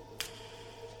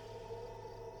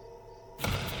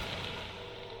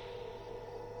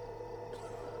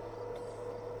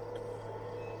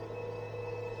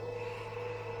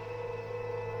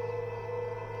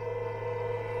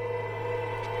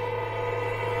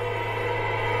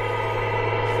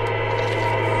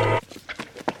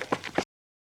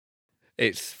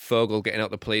 It's Fogel getting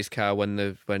out the police car when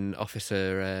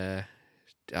Officer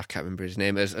I can't remember his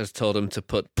name has told him to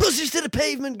put pussies to the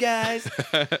pavement, guys.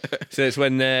 So it's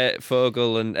when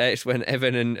Fogel and it's when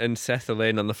Evan and Seth are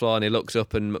laying on the floor and he looks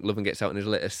up and McLovin gets out and he's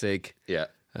lit a cig. Yeah,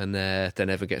 and then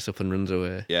Evan gets up and runs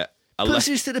away. Yeah,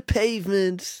 pussies to the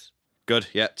pavement. Good.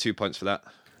 Yeah, 2 points for that.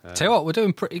 Tell you what, we're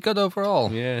doing pretty good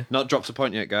overall. Yeah, not dropped a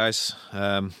point yet, guys.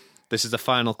 This is the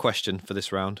final question for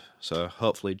this round, so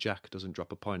hopefully Jack doesn't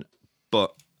drop a point.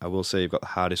 But I will say you've got the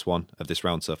hardest one of this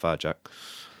round so far, Jack.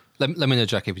 Let me know,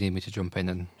 Jack, if you need me to jump in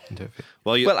and do it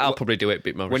for you. Well, I'll probably do it a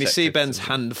bit more. When you see Ben's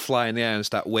hand fly in the air and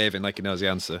start waving like he knows the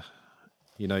answer,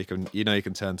 you know you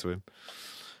can turn to him.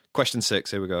 Question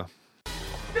 6. Here we go.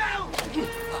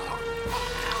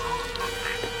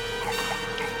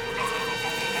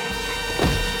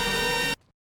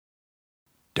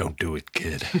 Don't do it,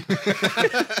 kid.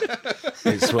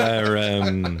 It's where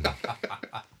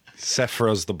Seth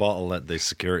throws the bottle at the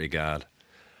security guard.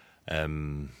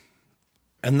 And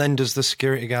then does the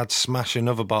security guard smash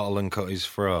another bottle and cut his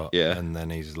throat? Yeah. And then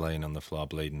he's laying on the floor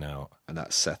bleeding out. And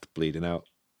that's Seth bleeding out.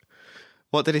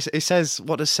 What did he say? He says,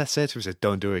 what does Seth say to him? He says,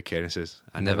 don't do it, kid. He says,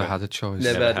 I never had a choice.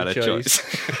 Never had a choice.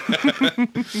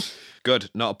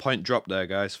 Good. Not a point drop there,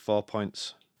 guys. 4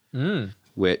 points.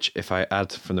 Which, if I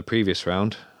add from the previous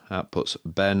round, that puts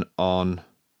Ben on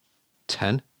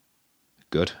 10.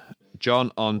 Good.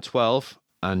 John on 12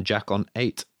 and Jack on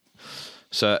 8.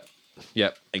 So,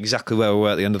 yeah, exactly where we were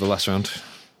at the end of the last round.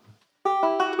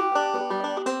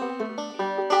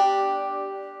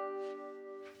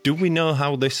 Do we know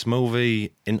how this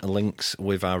movie interlinks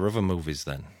with our other movies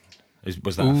then?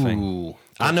 Was that a thing?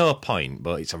 I know a point,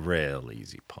 but it's a real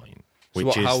easy point.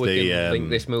 Which how is we can link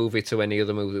this movie to any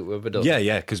other movie that we've ever done?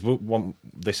 Yeah, because we want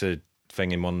this a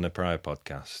thing in one of the prior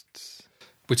podcasts.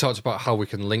 We talked about how we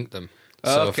can link them.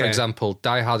 So, for example,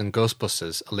 Die Hard and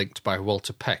Ghostbusters are linked by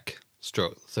Walter Peck,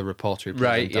 the reporter who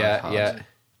played in Die Hard. Yeah.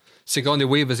 Sigourney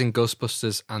Weaver's in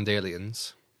Ghostbusters and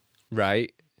Aliens.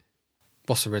 Right.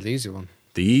 What's a really easy one?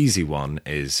 The easy one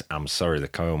is, I'm sorry the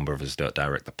Coen brothers don't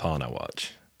direct the porn I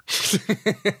watch.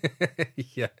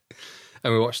 Yeah.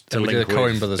 And we did a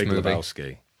Coen brothers Big movie.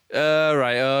 Lebowski.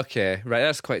 Right, okay. Right,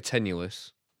 that's quite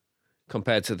tenuous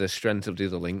compared to the strength of the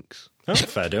other links. Oh,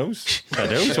 fair dues. Fair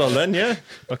dues. Well then, yeah.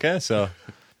 Okay, so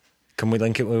can we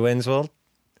link it with Wayne's World?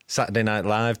 Saturday Night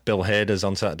Live. Bill Hader's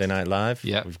on Saturday Night Live.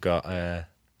 Yeah. We've got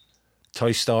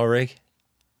Toy Story.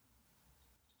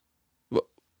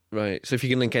 Right, so if you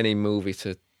can link any movie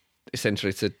to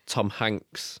Tom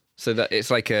Hanks, so that it's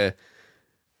like you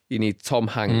need Tom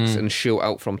Hanks and shoot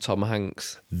out from Tom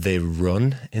Hanks. They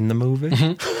run in the movie.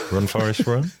 Run, Forrest,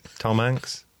 Run. Tom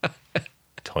Hanks.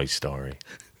 Toy Story.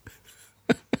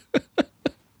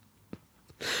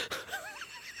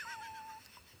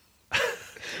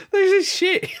 This is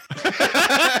shit.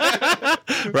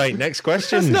 Right, next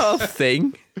question. That's not a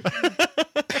thing.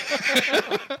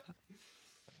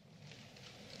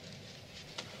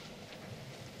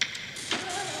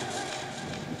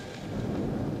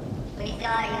 We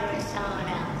thought you were someone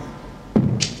else.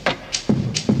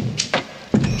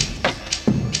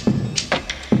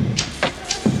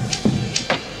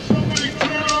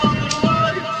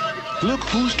 Look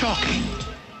who's talking.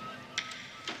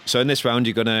 So in this round,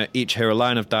 you're going to each hear a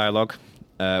line of dialogue,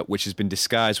 which has been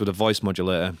disguised with a voice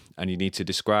modulator, and you need to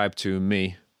describe to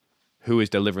me who is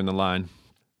delivering the line.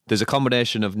 There's a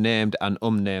combination of named and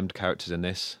unnamed characters in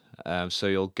this. So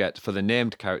you'll get, for the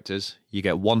named characters, you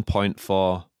get 1 point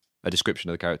for a description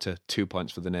of the character, 2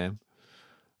 points for the name.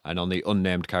 And on the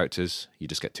unnamed characters, you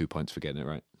just get 2 points for getting it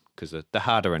right, because they're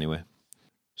harder anyway.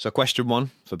 So question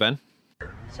 1 for Ben.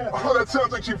 Oh, that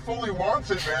sounds like she fully wants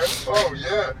it, man. Oh,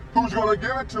 yeah. Who's gonna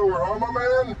give it to her, huh, my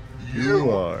man? You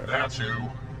are. That's who.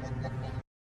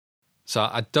 So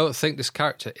I don't think this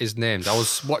character is named. I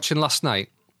was watching last night,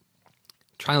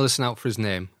 trying to listen out for his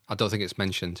name. I don't think it's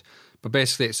mentioned. But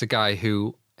basically, it's a guy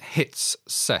who hits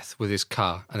Seth with his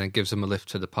car and then gives him a lift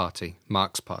to the party,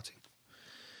 Mark's party.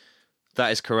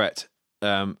 That is correct.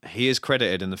 He is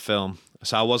credited in the film.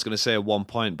 So I was going to say 1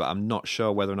 point, but I'm not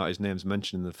sure whether or not his name's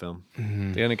mentioned in the film.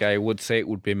 The only guy who would say it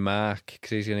would be Mark, because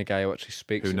he's the only guy who actually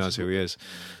speaks. Who knows who he is?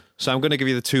 So I'm going to give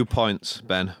you the 2 points,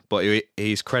 Ben, but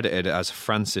he's credited as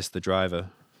Francis the driver.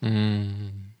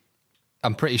 I'm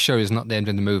pretty sure he's not named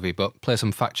in the movie, but play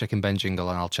some fact-checking Ben jingle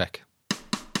and I'll check.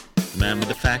 Man with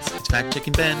the facts, it's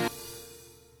fact-checking Ben.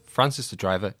 Francis the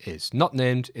driver is not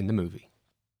named in the movie.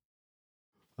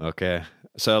 Okay,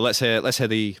 so let's hear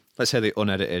the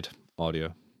unedited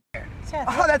audio.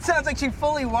 Oh, that sounds like she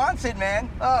fully wants it, man.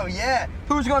 Oh, yeah.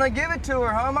 Who's gonna give it to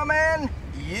her, huh, my man?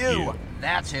 You.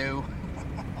 That's who.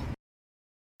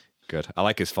 Good. I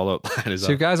like his follow-up line as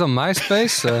well. Two guys on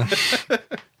MySpace.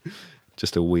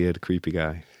 Just a weird, creepy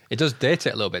guy. It does date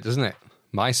it a little bit, doesn't it?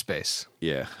 MySpace.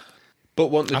 Yeah.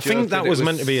 But I think that was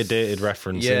meant to be a dated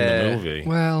reference in the movie.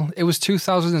 Well, it was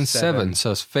 2007,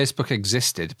 so Facebook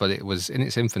existed, but it was in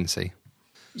its infancy.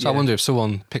 So I wonder if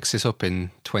someone picks this up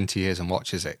in 20 years and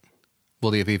watches it,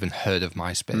 will they have even heard of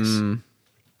MySpace?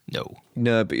 No.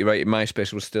 No, but you're right.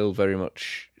 MySpace was still very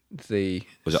much the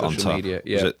Was it on social top? media.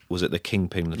 Yeah. Was it the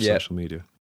kingpin of social media?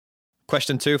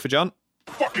 Question 2 for John.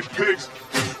 Fucking pigs.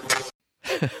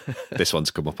 This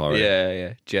one's come up already.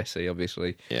 Yeah. Jesse,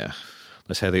 obviously. Yeah.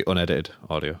 Let's hear the unedited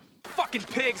audio. Fucking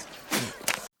pigs.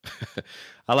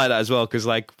 I like that as well, because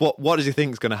like, what does he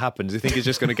think is going to happen? Does he think he's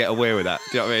just going to get away with that?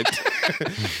 Do you know what I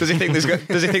mean? Does he think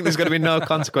there's going to be no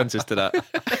consequences to that?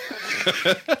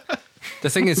 The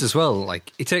thing is as well,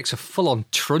 like, he takes a full-on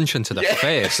truncheon to the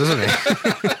face, doesn't he?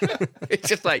 It's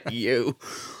just like you.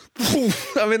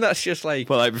 I mean, that's just like...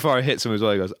 Well, like, before I hit him as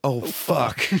well, he goes, oh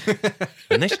fuck.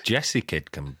 And this Jesse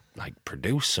kid can like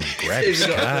produce some grebs.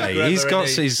 He's got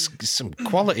some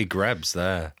quality grebs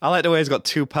there. I like the way he's got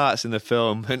 2 parts in the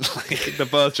film, and like, they're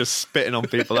both just spitting on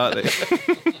people, aren't they?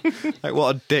 Like,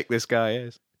 what a dick this guy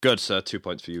is. Good, sir. 2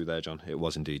 points for you there, John. It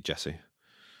was indeed Jesse.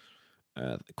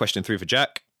 Question 3 for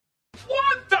Jack.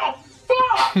 What the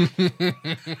fuck?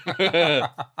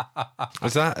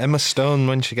 Is that Emma Stone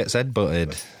when she gets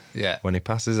headbutted? Yeah. When he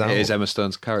passes out? It is Emma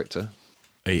Stone's character.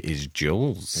 It is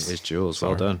Jules. It is Jules.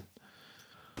 Well done.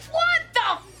 What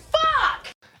the fuck?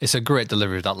 It's a great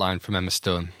delivery of that line from Emma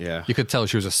Stone. Yeah. You could tell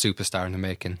she was a superstar in the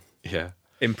making. Yeah.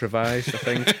 Improvised, I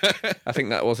think. I think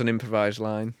that was an improvised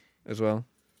line as well.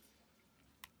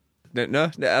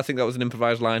 No, I think that was an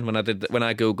improvised line when I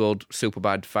googled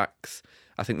Superbad facts.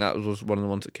 I think that was one of the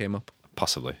ones that came up.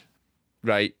 Possibly.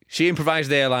 Right. She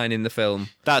improvised their line in the film.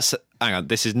 Hang on,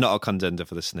 this is not a contender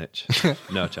for the snitch.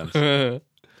 No chance.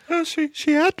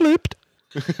 She ad-libbed.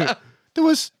 There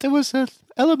was an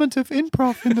element of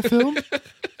improv in the film.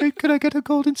 Could I get a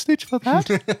golden snitch for that?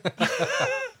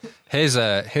 Here's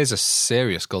a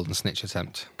serious golden snitch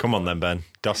attempt. Come on then, Ben.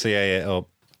 Dossier it up.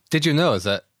 Did you know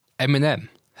that Eminem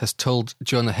has told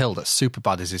Jonah Hill that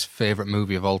Superbad is his favourite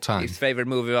movie of all time? His favourite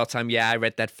movie of all time? Yeah, I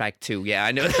read that fact too. Yeah,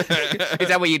 I know. Is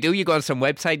that what you do? You go on some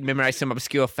website, memorize some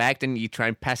obscure fact, and you try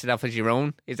and pass it off as your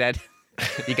own? Is that...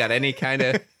 You got any kind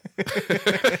of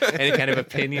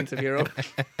opinions of your own?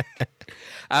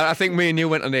 I think me and you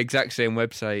went on the exact same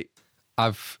website.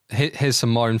 Here's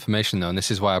some more information though, and this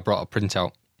is why I brought a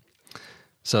printout.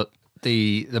 So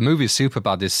the movie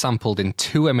Superbad is sampled in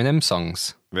 2 Eminem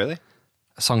songs. Really?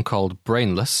 A song called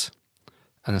Brainless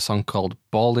and a song called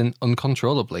Ballin'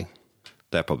 Uncontrollably.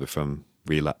 They're probably from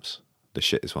Relapse, the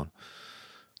shittest one.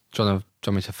 Do you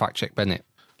want me to fact check Bennett?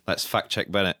 Let's fact check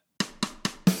Bennett.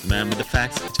 Man with the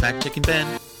facts, it's fact checking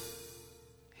Ben.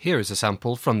 Here is a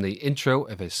sample from the intro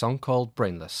of a song called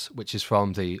Brainless, which is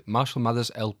from the Marshall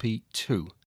Mathers LP 2.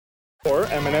 Or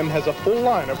Eminem has a full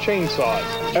line of chainsaws.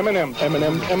 Eminem.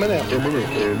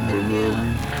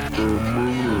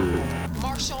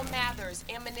 Marshall Mathers,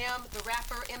 Eminem, the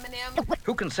rapper Eminem.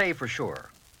 Who can say for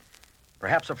sure?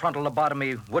 Perhaps a frontal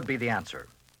lobotomy would be the answer.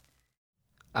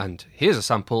 And here's a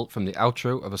sample from the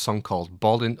outro of a song called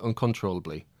Ballin'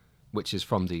 Uncontrollably, which is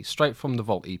from the Straight From The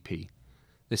Vault EP.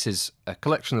 This is a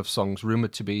collection of songs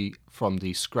rumoured to be from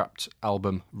the scrapped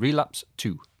album Relapse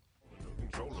 2.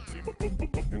 Tracy,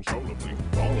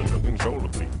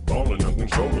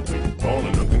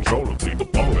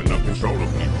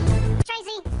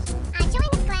 I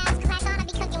joined this class because I thought I'd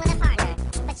be cooking with a partner.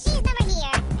 But she's never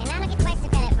here, and I don't get twice the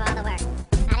credit for all the work.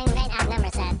 I didn't invent odd number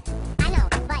set. I know,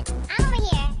 but I'm over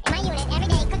here in my unit every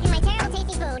day cooking my terrible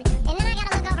tasty food, and then I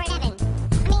gotta look over at Evan.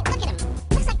 I mean, look at him.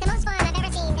 Looks like the most fun I've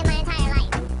ever seen in my entire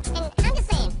life. And I'm just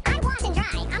saying, I wash and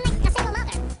dry. I'm like a single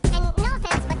mother. And no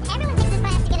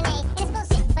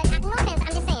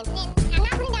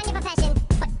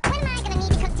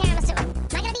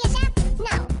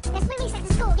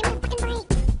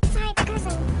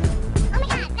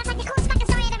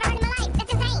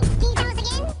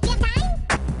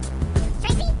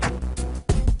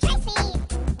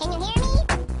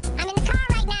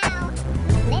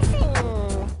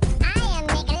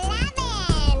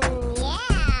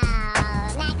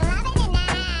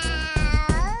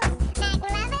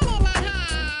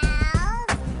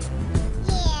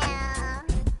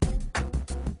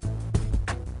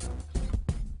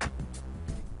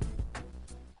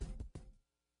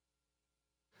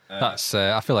That's.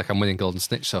 I feel like I'm winning Golden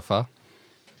Snitch so far.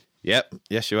 Yep.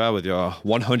 Yes, you are with your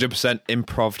 100%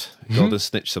 improv Golden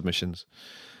Snitch submissions.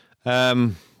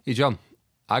 Hey, John,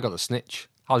 I got the snitch.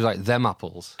 How do you like them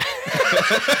apples?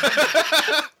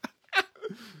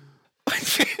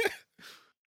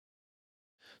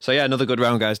 So, yeah, another good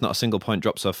round, guys. Not a single point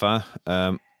dropped so far.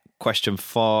 Question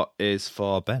 4 is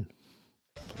for Ben.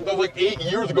 That was like 8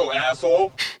 years ago,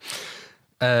 asshole.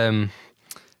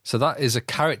 So that is a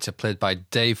character played by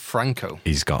Dave Franco.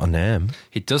 He's got a name.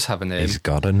 He does have a name. He's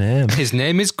got a name. His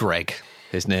name is Greg.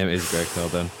 His name is Greg. Well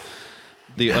done.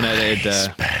 The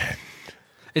unedited...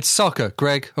 It's soccer,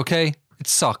 Greg, okay?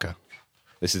 It's soccer.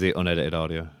 This is the unedited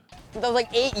audio. That was like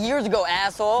 8 years ago,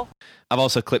 asshole. I've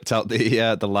also clipped out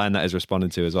the line that is responding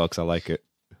to as well because I like it.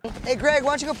 Hey, Greg,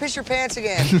 why don't you go piss your pants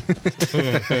again?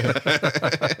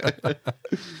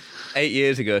 8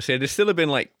 years ago, so there'd still have been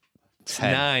like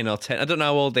 10. 9 or 10. I don't know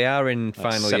how old they are in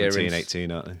final 17, year.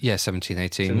 18, aren't they? Yeah, 17,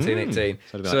 18. 17, 18.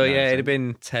 So yeah, it'd have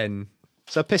been 10.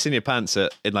 So pissing your pants in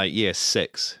like year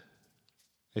 6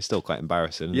 is still quite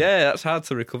embarrassing. Isn't it? Yeah, that's hard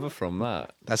to recover from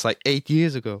that. That's like 8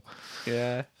 years ago.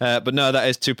 Yeah. But no, that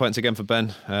is 2 points again for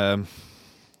Ben.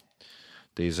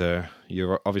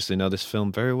 You obviously know this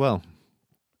film very well.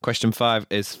 Question 5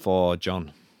 is for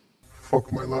John.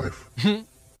 Fuck my life.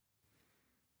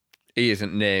 He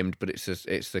isn't named, but it's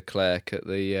the clerk at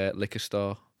the liquor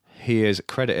store. He is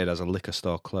credited as a liquor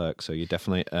store clerk, so you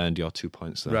definitely earned your 2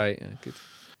 points there. Right, yeah, good.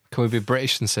 Can we be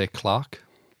British and say Clark?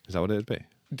 Is that what it would be?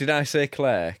 Did I say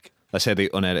clerk? Let's say the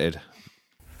unedited.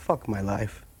 Fuck my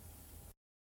life.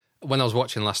 When I was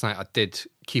watching last night, I did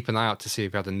keep an eye out to see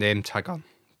if he had a name tag on,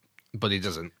 but he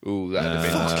doesn't. Ooh, that'd have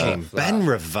been Fucking tough, Ben that.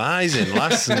 revising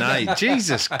last night.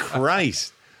 Jesus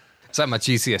Christ. It's like my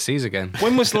GCSEs again.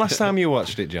 When was the last time you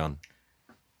watched it, John?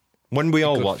 When we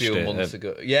all Good watched few it. months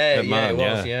ago. Yeah, at yeah, Man, it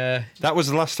was, yeah. That was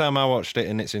the last time I watched it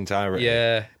in its entirety.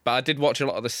 Yeah, but I did watch a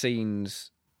lot of the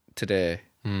scenes today.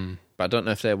 But I don't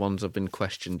know if they're ones I've been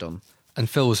questioned on. And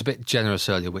Phil was a bit generous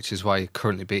earlier, which is why you're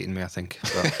currently beating me, I think.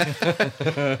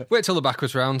 But wait till the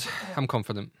backwards round. I'm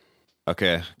confident.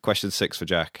 Okay, question 6 for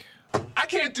Jack. I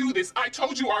can't do this. I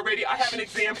told you already I have an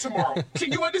exam tomorrow.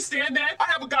 Can you understand that? I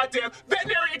have a goddamn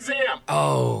veterinary exam.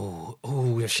 Oh,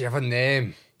 does she have a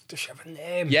name? Does she have a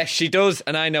name? Yes, she does,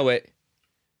 and I know it.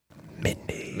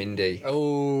 Mindy. Mindy.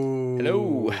 Oh.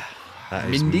 Hello. That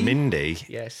is Mindy.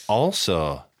 Yes.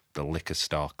 Also, the liquor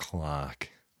store clerk.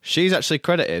 She's actually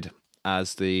credited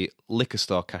as the liquor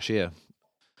store cashier.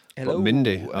 Hello. But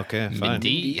Mindy. Okay, fine.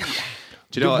 Mindy.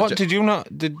 Do you know what? Did you not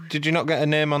get a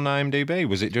name on IMDb?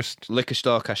 Was it just Liquor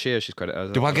store cashier, she's credited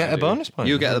as. Do I get a bonus point?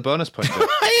 You get the bonus point.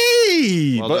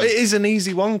 Hey! Well But done. it is an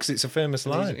easy one because it's a famous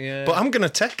line. Yeah. But I'm going to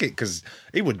take it because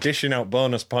he was dishing out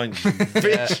bonus points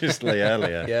viciously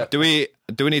earlier. Yeah. Do we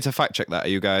need to fact check that? Are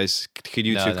you guys? Can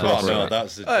you two Oh, corroborate? no,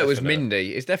 that's the Oh, it was definite.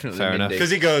 Mindy. It's definitely Fair enough. Mindy.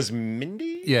 Because he goes,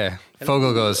 Mindy? Yeah.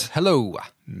 Fogel goes, hello,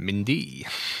 Mindy.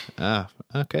 Ah,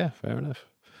 okay, fair enough.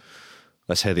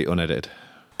 Let's hear the unedited.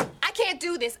 I can't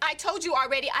do this. I told you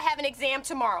already I have an exam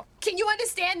tomorrow. Can you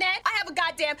understand that? I have a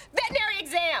goddamn veterinary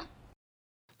exam.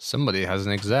 Somebody has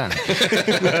an exam.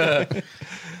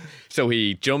 So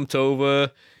he jumped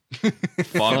over,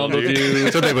 fondled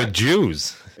you. So they were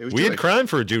Jews. Weird crime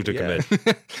for a Jew to commit.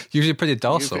 Usually pretty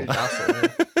docile.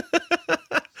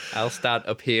 I'll start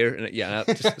up here and I'll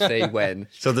just say when.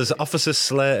 So there's Officer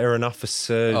Slater and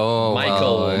Officer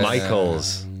Michael.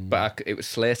 Michaels. But it was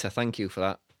Slater. Thank you for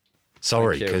that.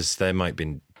 Sorry, Thank you. because there might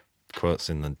be quotes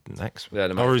in the next one. Yeah,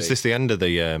 there might Or is be. this the end of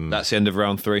the... That's the end of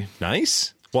round 3.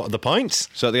 Nice. What are the points?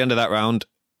 So at the end of that round,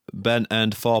 Ben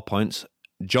earned 4 points,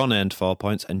 John earned 4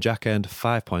 points, and Jack earned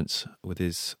 5 points with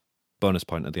his bonus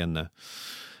point at the end there.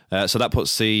 So that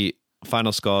puts the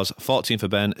final scores 14 for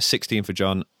Ben, 16 for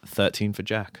John, 13 for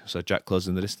Jack. So Jack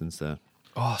closing the distance there.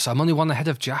 Oh, so I'm only one ahead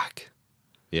of Jack.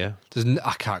 Yeah.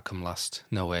 I can't come last.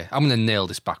 No way. I'm going to nail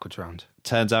this backwards round.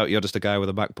 Turns out you're just a guy with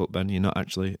a backbook, Ben. You're not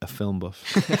actually a film buff.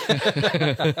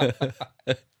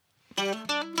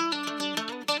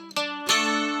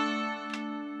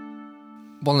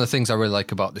 One of the things I really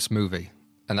like about this movie,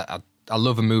 and I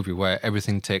love a movie where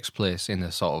everything takes place in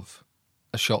a sort of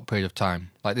a short period of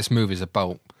time. Like this movie is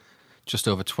about just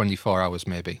over 24 hours,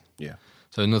 maybe. Yeah.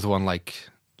 So another one like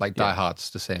Die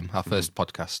Hard's the same. Our first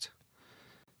podcast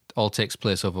all takes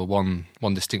place over one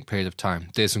distinct period of time.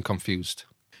 Dazed and Confused.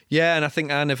 Yeah, and I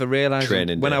think I never realised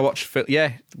Training when Day. I watch when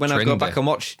I Training go back Day. and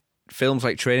watch films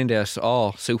like Training Day or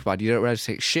Superbad, you don't realise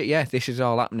shit. Yeah, this is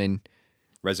all happening.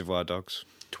 Reservoir Dogs.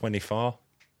 24.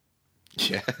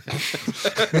 Yeah.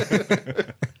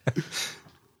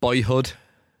 Boyhood.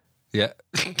 Yeah.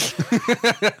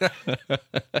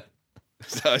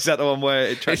 So is that the one where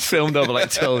it's filmed over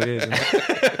like 12 years?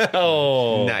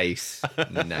 Oh, nice.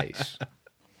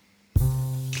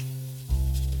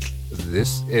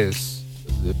 This is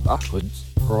the backwards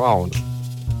round.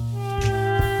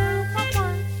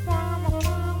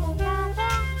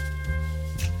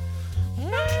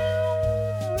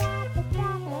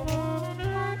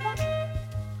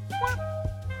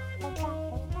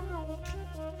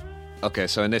 Okay,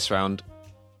 so in this round,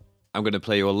 I'm going to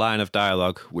play you a line of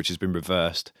dialogue which has been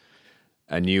reversed,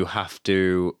 and you have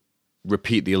to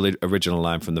repeat the original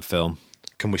line from the film.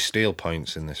 Can we steal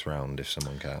points in this round if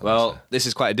someone can't? Well, this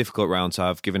is quite a difficult round, so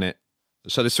I've given it...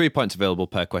 So there's 3 points available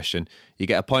per question. You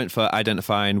get a point for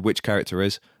identifying which character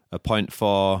is, a point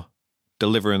for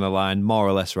delivering the line more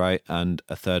or less right, and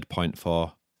a third point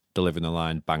for delivering the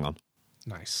line bang on.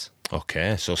 Nice.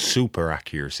 Okay, so super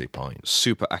accuracy point.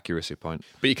 Super accuracy point.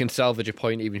 But you can salvage a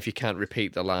point even if you can't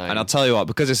repeat the line. And I'll tell you what,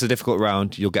 because it's a difficult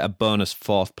round, you'll get a bonus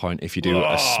 4th point if you do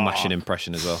a smashing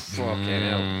impression as well. Fucking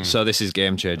hell. So this is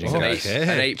game-changing, guys.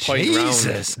 An 8-point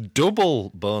Jesus, round. double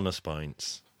bonus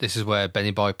points. This is where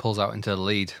Benny Boy pulls out into the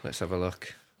lead. Let's have a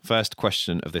look. First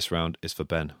question of this round is for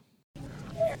Ben.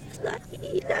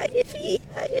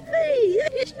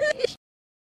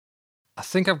 I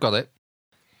think I've got it.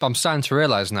 But I'm starting to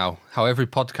realise now how every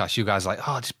podcast you guys are like,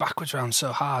 oh, this backwards round's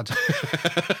so hard.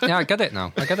 Yeah, I get it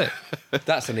now. I get it.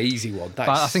 That's an easy one. That's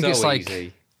But I think so it's like,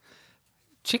 easy.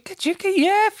 chicka chicka,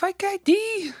 yeah, fake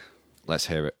ID. Let's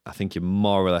hear it. I think you're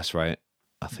more or less right.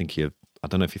 I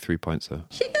don't know if you're 3 points though.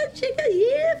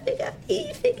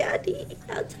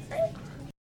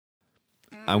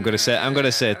 I'm gonna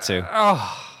say 2.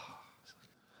 Oh,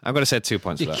 I'm gonna say 2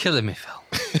 points for you're that. killing me, Phil.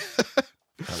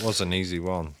 That was an easy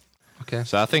one. Okay.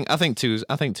 So I think two's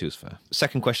fair.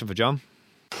 Second question for John.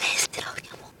 That's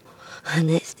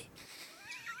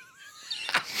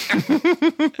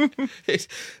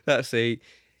the...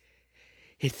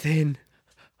 It's thin.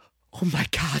 Oh my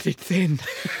God, it's thin.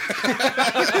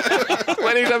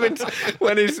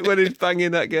 when he's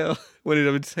banging that girl, when he's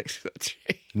having sex with that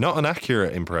chick. Not an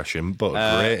accurate impression, but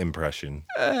a great impression.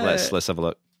 Let's have a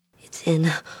look. It's in.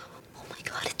 Oh my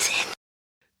God, it's in.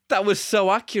 That was so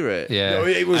accurate. Yeah. No,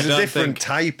 it was I a don't different think-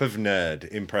 type of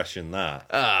nerd impression, that.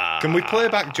 Can we play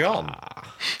back John?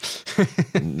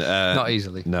 Not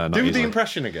easily. No, not Do easily. the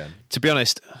impression again. To be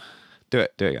honest, do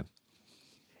it again.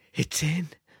 It's in.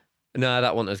 No,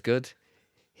 that wasn't as good.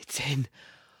 It's in.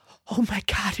 Oh my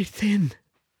God, it's in.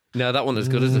 No, that wasn't as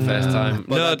good as the first time.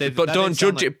 But No, that but didn't don't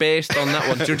sound judge it based on that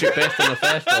one. Judge it based on the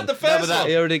first one. The first that, one.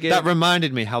 he already gave- That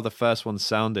reminded me how the first one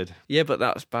sounded. Yeah, but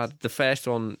that's bad. The first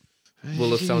one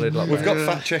will have sounded like We've got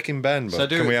fact checking Ben, but So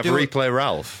can we have replay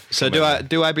Ralph? So do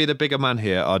I be the bigger man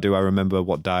here, or do I remember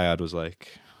what Dyad was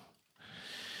like?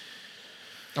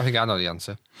 I think I know the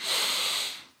answer.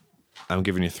 I'm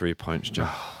giving you 3 points, John.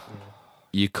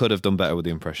 You could have done better with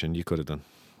the impression. You could have done.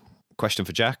 Question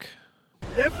for Jack.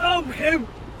 If I'm him,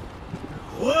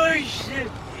 worship,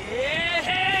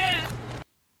 yeah.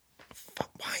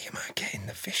 Why am I getting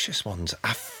the vicious ones?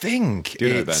 I think Do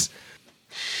you know it, it's... Ben?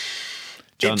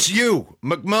 John. It's you,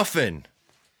 McMuffin.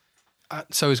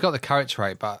 So he's got the character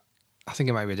right, but I think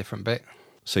it might be a different bit.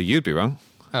 So you'd be wrong.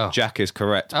 Oh. Jack is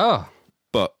correct. Oh.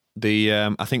 But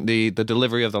I think the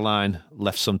delivery of the line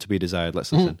left some to be desired.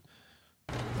 Let's listen.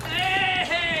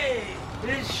 Hey,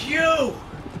 it's you,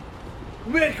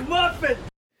 McMuffin.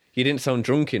 You didn't sound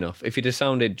drunk enough. If you'd have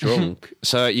sounded drunk...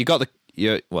 So you got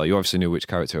you obviously knew which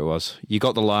character it was. You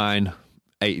got the line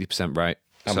 80% right.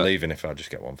 I'm So leaving if I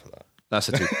just get one for that. That's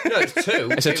a 2. No, it's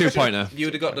 2. It's a 2-pointer. You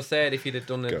would have got the third if you'd have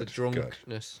done the Good,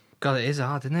 drunkness. God, it is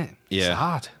hard, isn't it? Yeah. It's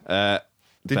hard.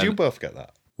 Did Ben, you both get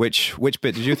that? Which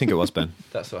bit did you think it was, Ben?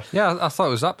 That's what... Yeah, I thought it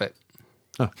was that bit.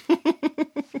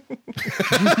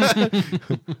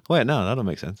 Wait, no, that don't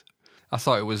make sense. I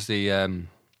thought it was the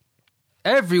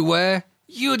everywhere.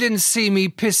 You didn't see me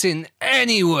pissing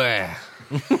anywhere.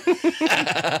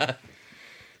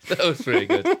 That was pretty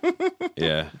good.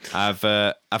 Yeah,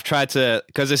 I've tried to,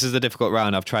 because this is a difficult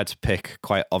round. I've tried to pick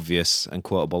quite obvious and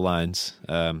quotable lines,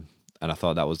 and I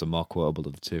thought that was the more quotable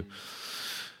of the two.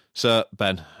 So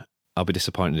Ben, I'll be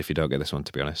disappointed if you don't get this one.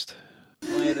 To be honest.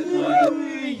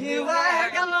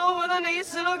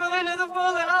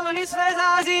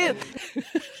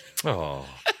 Oh.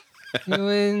 You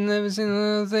ain't never seen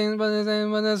another thing but the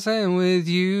same when I'm saying with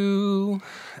you.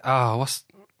 What's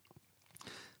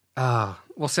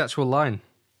the actual line?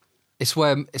 It's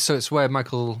where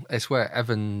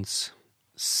Evan's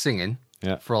singing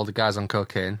for all the guys on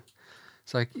cocaine.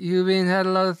 It's like, you ain't had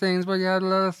a lot of things, but you had a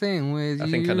lot of thing with you.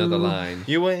 I think another line.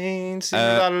 You ain't seen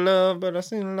a lot of love, but I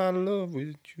seen a lot of love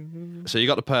with you. So you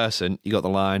got the person, you got the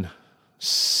line.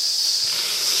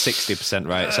 60%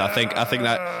 right. So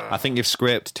I think you've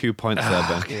scraped 2 points there,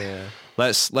 Ben. Yeah.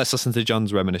 Let's listen to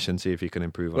John's reminiscence, see if you can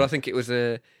improve on Well, I it. think it was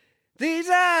these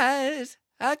eyes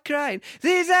are crying.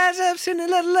 These eyes have seen a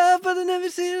lot of love, but they never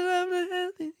seen love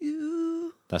like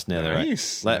you. That's nearly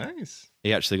Nice, right. nice.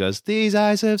 He actually goes, these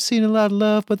eyes have seen a lot of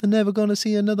love, but they're never going to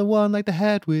see another one like they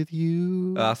had with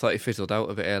you. Oh, I thought he fizzled out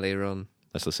a bit earlier on.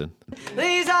 Let's listen.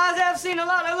 These eyes have seen a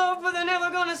lot of love, but they're never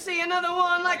gonna see another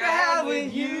one like I have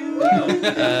with you.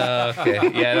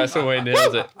 Okay, yeah, that's the way he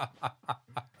nails it.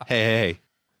 Hey.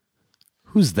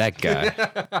 Who's that guy?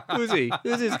 Who's he?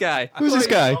 Who's this guy? Who's this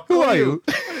guy? Who are you?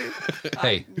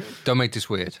 Hey, don't make this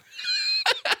weird.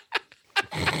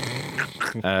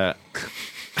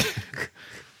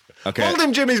 Okay. Hold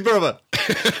him, Jimmy's brother.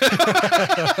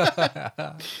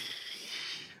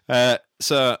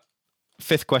 So,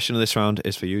 fifth question of this round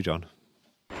is for you, John.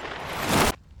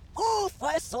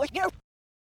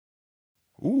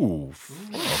 Ooh.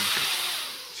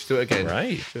 Just do it again.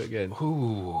 Right. Do it again.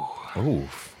 Ooh.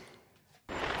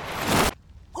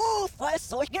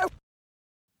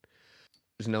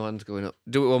 There's no hands going up.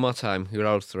 Do it one more time. You're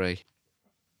all three.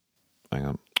 Hang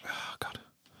on. Oh, God.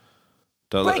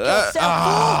 Don't Break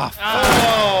yourself,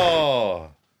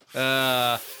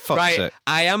 Fuck's right, sake.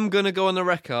 I am going to go on the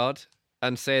record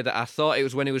and say that I thought it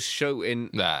was when he was shooting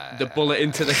the bullet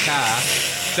into the car.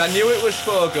 So I knew it was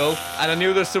Fogel, and I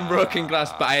knew there was some broken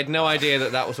glass, but I had no idea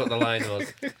that that was what the line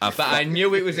was. But I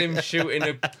knew it was him shooting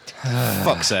a...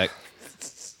 Fuck's sake.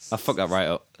 I fucked that right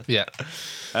up. Yeah.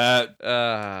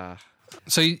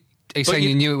 So are you saying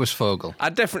you knew it was Fogel?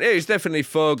 It was definitely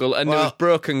Fogel, and there was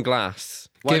broken glass.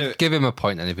 Give him a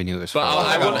point then if he knew it was But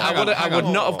Fogel. I would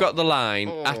not have got the line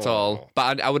at all.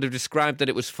 But I would have described that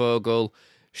it was Fogel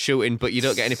shooting, but you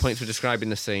don't get any points for describing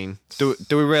the scene. Do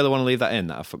we really want to leave that in,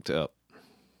 that I fucked it up?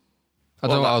 I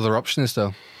don't know what other option is,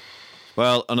 though.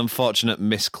 Well, an unfortunate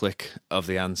misclick of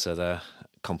the answer there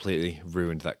completely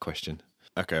ruined that question.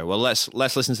 Okay, well, let's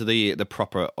listen to the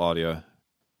proper audio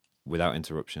without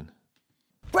interruption.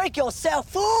 Break yourself,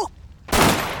 fool!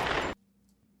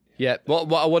 Yeah, what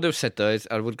I would have said though is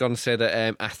I would have gone and say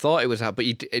that I thought it was that, but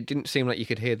it didn't seem like you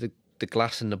could hear the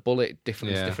glass and the bullet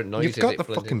different noises. You've got the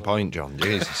fucking point, John.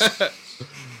 Jesus.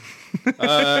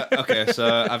 Okay,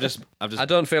 so I've just. I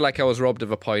don't feel like I was robbed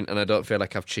of a point, and I don't feel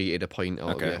like I've cheated a point.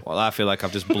 Okay, well, I feel like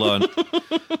I've just blown.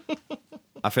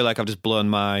 I feel like I've just blown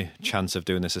my chance of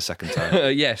doing this a second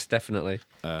time. Yes, definitely.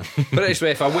 But this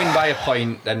way, if I win by a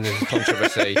point, then there's a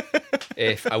controversy.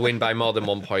 If I win by more than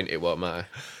 1 point, it won't matter.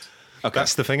 Okay.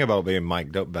 That's the thing about being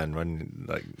mic'd up, Ben, when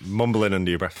like mumbling under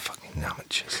your breath, fucking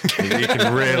amateurs. You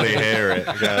can really hear it.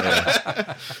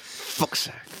 Yeah. Fuck's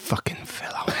sake. Fucking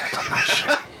Phil, I would have done that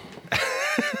shit.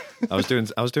 I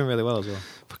was doing really well as well.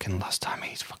 Fucking last time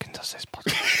he fucking does this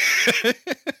podcast.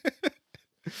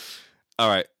 All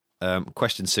right.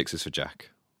 Question 6 is for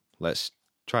Jack. Let's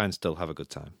try and still have a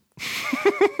good time.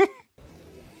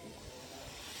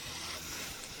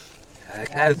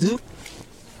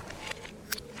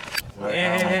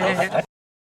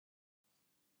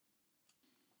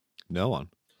 No one.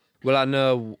 Well, I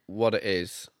know what it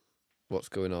is, what's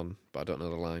going on, but I don't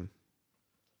know the line.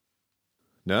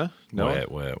 No? Wait.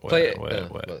 Play it.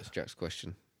 Well, it's Jack's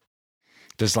question.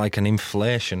 There's like an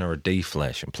inflation or a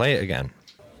deflation. Play it again.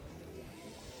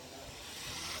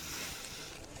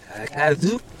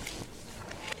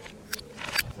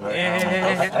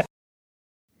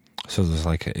 So there's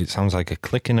like it sounds like a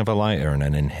clicking of a lighter and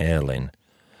an inhaling.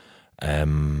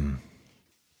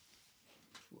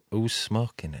 Who's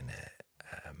smoking in it?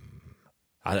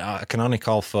 I can only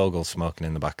call Fogel smoking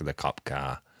in the back of the cop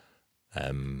car.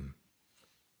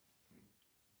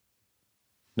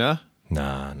 No?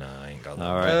 Nah, I ain't got that.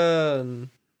 All right.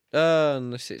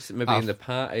 Unless it's maybe in the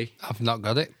party. I've not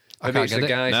got it. Maybe it's the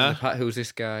guys Nah. in the party. Who's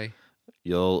this guy?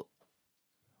 What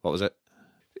was it?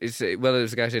 It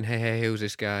was the guy saying, hey, who's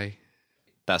this guy?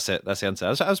 That's it. That's the answer. I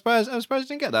was surprised you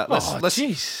didn't get that. Let's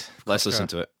listen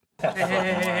to it.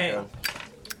 Hey.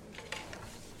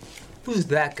 Who's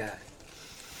that guy?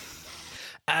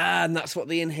 And that's what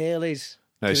the inhale is.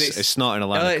 No, it's snorting a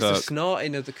line of it's coke. the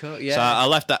snorting of the coke, yeah. So I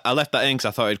left that in because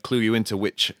I thought it'd clue you into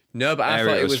which. No, but I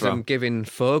area thought it was from. them giving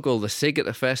Fogel the cig at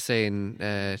the first saying,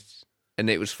 and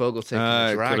it was Fogel taking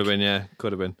a drag. Could have been, yeah.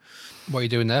 Could have been. What are you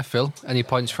doing there, Phil? Any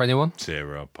points for anyone?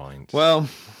 0 points. Well,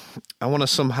 I want to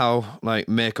somehow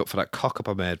make up for that cock-up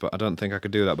I made, but I don't think I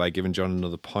could do that by giving John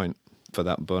another point for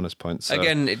that bonus point. So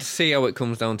Again, it's see how it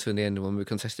comes down to in the end when we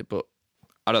contest it, but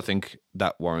I don't think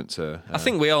that warrants a... I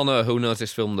think we all know who knows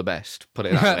this film the best, put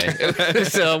it that way.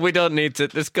 So we don't need to...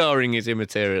 The scoring is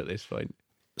immaterial at this point.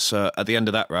 So at the end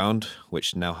of that round,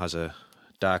 which now has a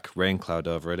dark rain cloud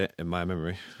over it in my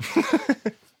memory,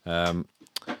 Total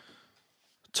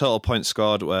points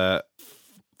scored were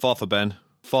 4 for Ben,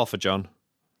 4 for John,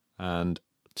 and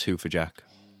 2 for Jack.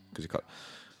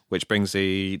 Which brings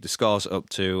the scores up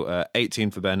to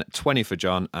 18 for Ben, 20 for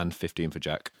John, and 15 for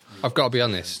Jack. I've got to be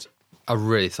honest. I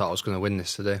really thought I was going to win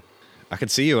this today. I could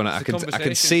see you, and I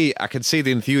could see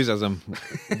the enthusiasm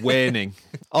waning.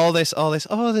 All this.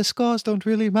 Oh, the scores don't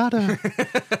really matter.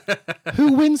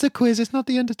 Who wins the quiz? It's not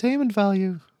the entertainment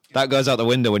value. That goes out the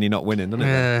window when you're not winning, doesn't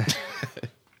it?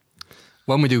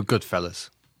 When we do Goodfellas,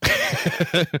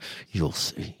 you'll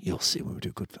see. You'll see when we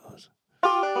do Goodfellas.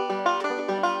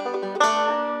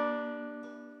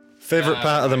 Favourite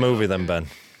part of the movie, then, Ben?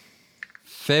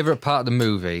 Favourite part of the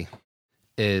movie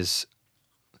is,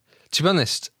 to be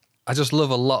honest, I just love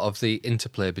a lot of the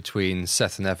interplay between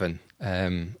Seth and Evan.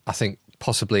 I think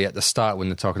possibly at the start when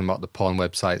they're talking about the porn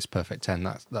websites, Perfect 10,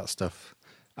 that stuff.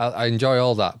 I enjoy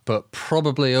all that, but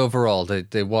probably overall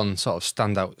the one sort of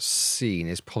standout scene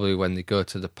is probably when they go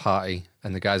to the party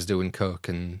and the guy's doing coke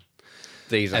and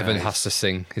Evan has to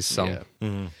sing his song. Yeah.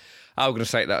 Mm-hmm. I was going to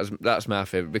say that's my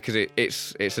favourite because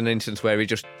it's an instance where he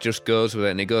just goes with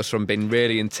it and he goes from being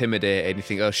really intimidated and you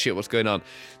think, oh shit, what's going on,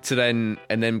 to then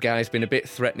guys being a bit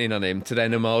threatening on him, to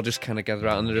then them all just kind of gather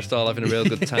out and they're just all having a real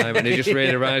good time and he just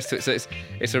really rises to it. So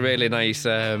it's a really nice,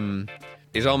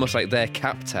 he's almost like their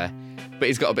captor, but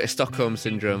he's got a bit of Stockholm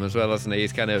syndrome as well, hasn't he?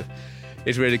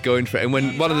 He's really going for it. And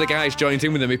when one of the guys joins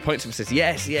in with him, he points and says,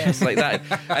 yes, like that.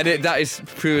 And that is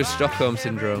pure Stockholm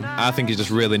syndrome. I think he's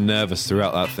just really nervous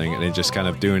throughout that thing, and he's just kind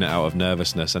of doing it out of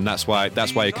nervousness. And that's why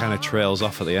he kind of trails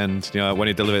off at the end. You know, when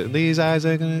he delivers, these eyes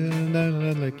are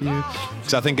gonna like you.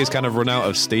 Because I think he's kind of run out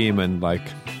of steam, and like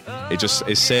it just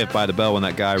is saved by the bell when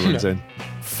that guy runs in.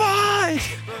 Fight!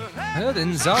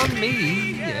 Herding's on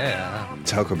me, yeah.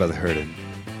 Talk about the herding.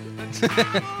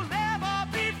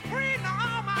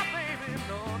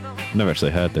 Never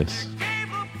actually heard this.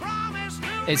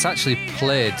 It's actually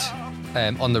played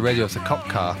on the radio of the cop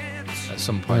car at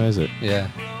some point. Where is it? Yeah.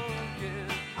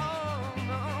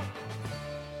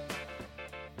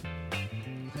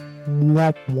 You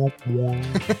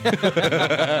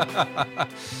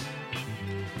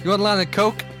want a line of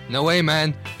coke? No way,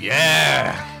 man.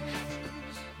 Yeah.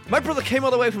 My brother came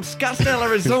all the way from Scottsdale,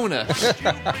 Arizona.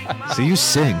 So you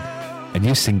sing, and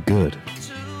you sing good.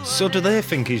 So do they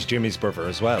think he's Jimmy's brother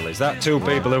as well? Is that two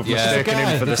people who've mistaken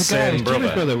him for the same brother?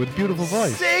 Jimmy's brother with beautiful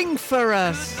voice. Sing for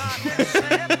us.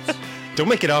 Don't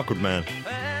make it awkward, man.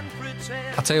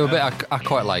 I'll tell you a bit I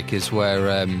quite like is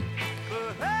where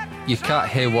you can't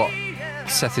hear what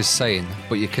Seth is saying,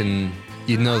 but you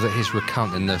know that he's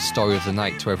recounting the story of the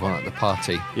night to everyone at the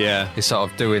party. Yeah. He's sort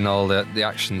of doing all the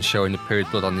action, showing the period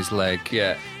blood on his leg.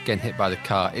 Yeah. Getting hit by the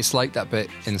car. It's like that bit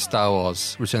in Star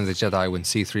Wars, Return of the Jedi, when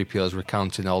C-3PO is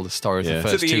recounting all the stories of the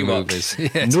first two movies.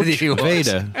 Yeah, to the Ewoks.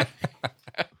 Vader.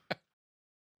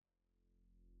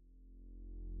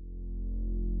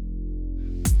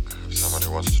 Someone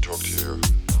who wants to talk to you.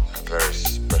 A very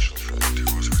special friend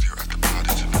who was with you at the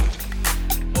party tonight.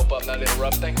 Hope I'm not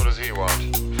interrupting. What does he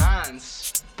want?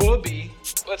 Hans, Bobby.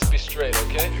 Let's be straight,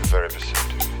 okay? You're very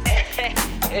perceptive.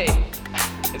 Hey,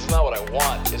 it's not what I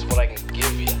want, it's what I can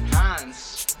give you.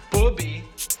 Hans, Bobby.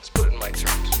 Let's put it in my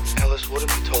terms. Ellis, what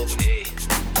have you told him? Hey,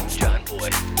 John boy,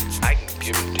 I can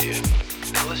give him to you.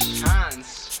 Ellis?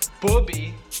 Hans,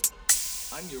 Bobby.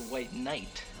 I'm your white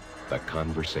knight. The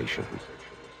conversation.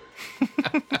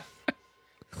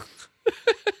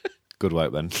 Good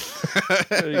work, Ben.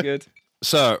 Very good.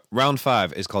 So, round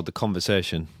 5 is called The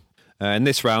Conversation. In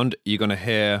this round, you're going to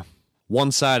hear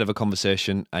one side of a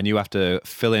conversation and you have to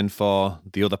fill in for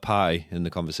the other party in the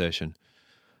conversation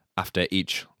after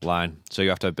each line. So you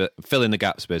have to fill in the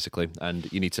gaps, basically,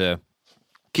 and you need to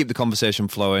keep the conversation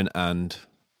flowing and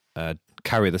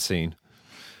carry the scene.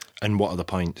 And what are the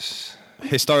points?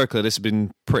 Historically, this has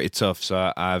been pretty tough,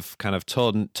 so I've kind of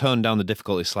turned down the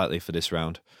difficulty slightly for this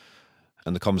round,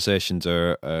 and the conversations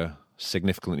are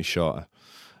significantly shorter.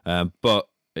 But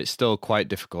it's still quite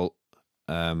difficult.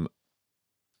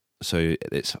 So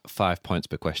it's 5 points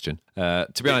per question. To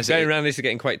be honest, going around this is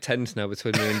getting quite tense now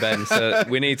between me and Ben. So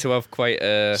we need to have quite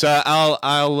a. So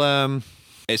I'll.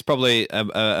 It's probably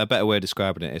a better way of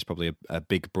describing it. It's probably a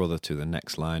big brother to the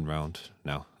next line round.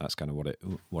 Now that's kind of what it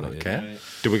is. Okay.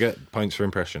 Do we get points for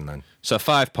impression then? So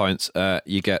 5 points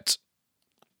you get,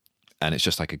 and it's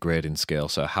just like a grading scale.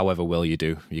 So however well you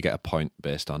do, you get a point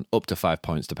based on up to 5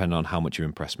 points, depending on how much you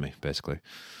impress me, basically.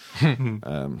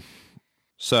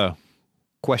 So.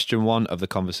 Question 1 of the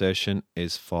conversation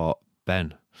is for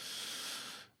Ben.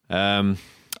 I'll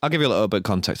give you a little bit of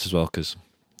context as well, because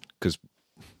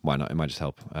why not? It might just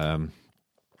help.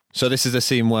 So this is a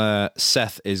scene where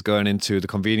Seth is going into the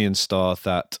convenience store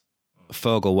that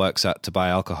Fogel works at to buy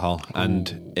alcohol,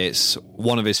 and it's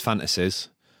one of his fantasies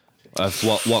of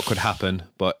what could happen.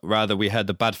 But rather, we had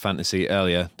the bad fantasy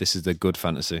earlier. This is the good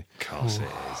fantasy. Of course it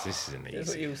is. This isn't easy. That's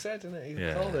what you said, isn't it? You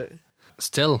Yeah. called it.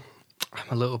 Still, I'm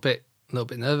a little bit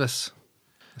nervous.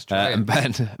 Let's try it. And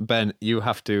Ben, you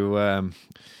have to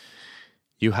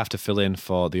fill in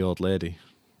for the old lady.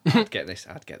 I'd get this.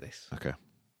 Okay,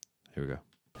 here we go.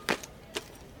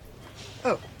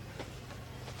 Oh.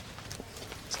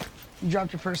 You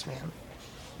dropped your purse, ma'am.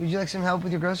 Would you like some help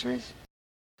with your groceries?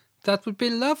 That would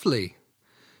be lovely.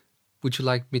 Would you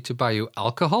like me to buy you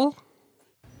alcohol?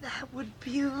 That would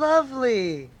be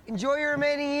lovely. Enjoy your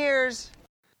remaining years.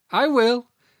 I will.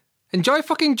 Enjoy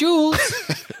fucking Jules.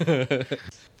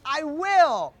 I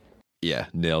will. Yeah,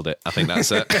 nailed it. I think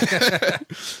that's it.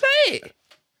 Hey!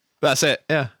 That's it.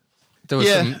 Yeah. There was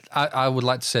some. I would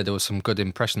like to say there was some good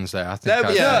impressions there. I think.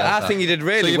 I think you did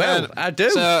really well. I do.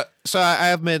 So I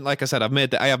have made, like I said, I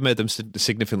have made them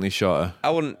significantly shorter. I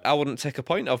wouldn't take a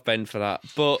point off Ben for that.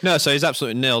 But No, so he's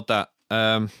absolutely nailed that.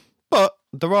 But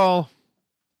they're all.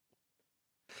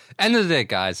 End of the day,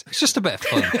 guys, it's just a bit of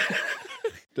fun.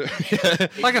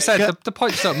 Like I said, the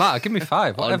points don't matter. Give me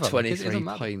 5, whatever. on 23 It doesn't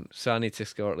matter. points, so I need to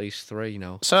score at least 3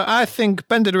 now. So I think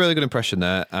Ben did a really good impression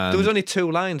there. And, There was only 2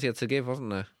 lines he had to give, wasn't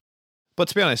there? but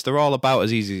to be honest, they're all about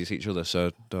as easy as each other. So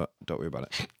don't worry about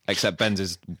it. Except Ben's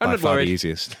is by not far worried. the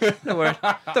easiest. Don't worry.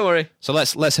 Don't worry. So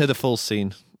let's hear the full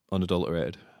scene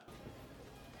unadulterated.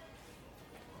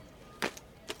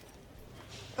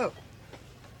 Oh.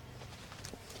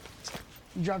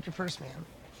 You dropped your purse, ma'am.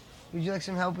 Would you like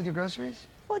some help with your groceries?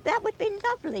 Well, that would be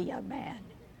lovely, young man.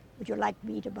 Would you like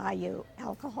me to buy you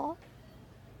alcohol?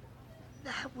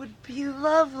 That would be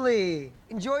lovely.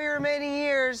 Enjoy your remaining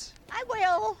years. I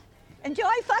will.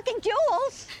 Enjoy fucking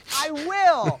Jules. I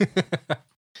will.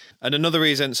 And another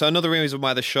reason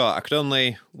why they're short,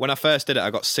 when I first did it, I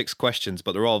got 6 questions,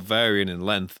 but they're all varying in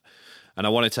length. And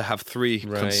I wanted to have 3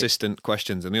 consistent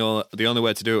questions, and the only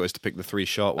way to do it was to pick the 3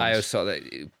 short ones. I always thought that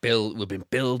we've been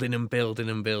building and building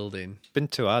and building. Been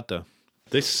too hard though.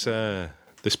 This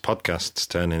podcast's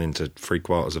turning into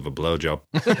 3/4 of a blowjob.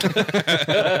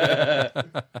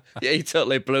 Yeah, he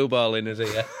totally blue balling his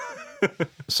ear.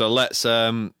 So let's.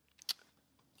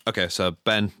 Okay, so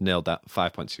Ben nailed that.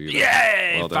 5 points for you.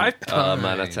 Yeah, well done. 5 points. Oh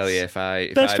man, I tell you, if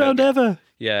Best round ever.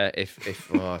 Yeah,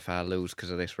 if I lose because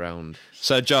of this round.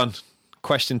 So John,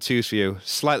 question 2's for you.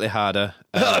 Slightly harder.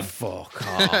 Fuck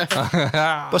off.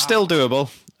 But still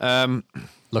doable.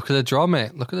 Look at the draw,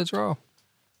 mate. Look at the draw.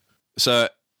 So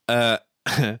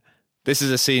this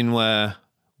is a scene where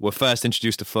we're first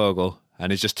introduced to Fogel,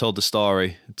 and he's just told the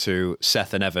story to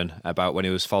Seth and Evan about when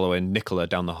he was following Nicola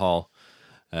down the hall,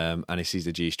 and he sees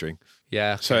the G-string.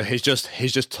 Yeah. Okay. So he's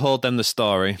just told them the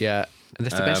story. Yeah, and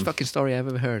that's the best fucking story I've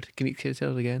ever heard. Can you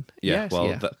tell it again? Yeah. Yes, Well,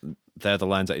 yeah. they're the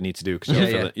lines that you need to do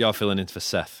because you're filling in for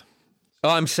Seth. Oh,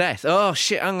 I'm Seth. Oh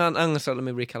shit! Hang on. So let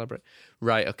me recalibrate.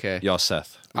 Right. Okay. You're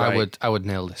Seth. Right. I would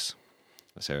nail this.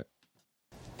 Let's hear it.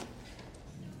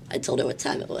 I told her what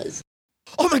time it was.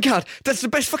 Oh my god, that's the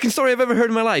best fucking story I've ever heard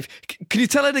in my life. Can you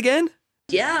tell it again?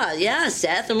 Yeah,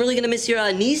 Seth. I'm really gonna miss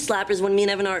your knee slappers when me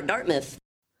and Evan are at Dartmouth.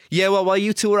 Yeah, well, while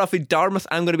you two are off at Dartmouth,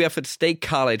 I'm going to be off at State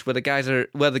College, where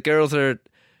the girls are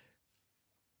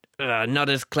not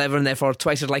as clever and therefore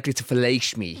twice as likely to fillet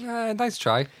me. Nice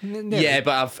try. Yeah,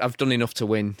 but I've done enough to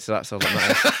win, so that's all that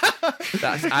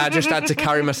matters. I just had to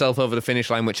carry myself over the finish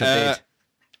line, which I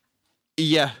did.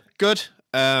 Yeah, good.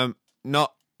 Not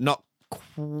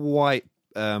quite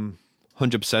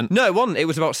 100%. No, it wasn't. It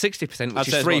was about 60%, I'd which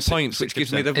say is 3 it's about points, which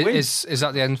gives me the 60%. win. Is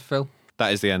that the end, Phil?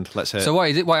 That is the end. Let's hear it. So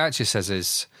what it actually says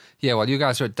is, yeah, while you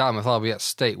guys are at Dartmouth, I'll be at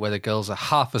State, where the girls are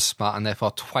half as smart and therefore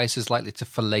twice as likely to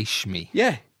fillet me.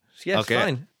 Yeah, okay.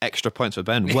 Fine. Extra points for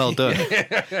Ben. Well done.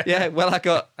 Yeah, well, I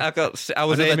was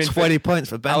Another aiming 20 points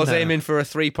for Ben. I was there. aiming for a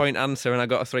 3-point answer, and I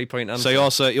got a 3-point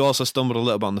answer. So you also stumbled a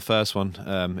little bit on the first one.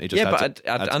 It just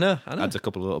I know. Adds a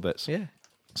couple of little bits. Yeah.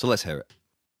 So let's hear it.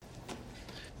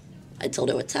 I told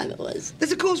her what time it was.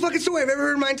 That's the coolest fucking story I've ever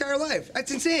heard in my entire life.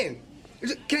 That's insane.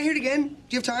 Can I hear it again? Do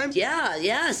you have time?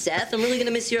 Yeah, Seth. I'm really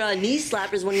gonna miss your knee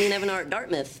slappers when me and Evan are at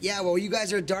Dartmouth. Yeah, well, you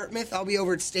guys are at Dartmouth. I'll be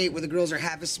over at State, where the girls are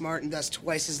half as smart and thus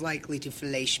twice as likely to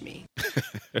fillet me.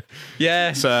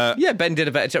 Yeah. So yeah, Ben did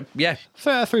a better job. Yeah.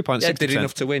 Fair, 3 points. Yeah, did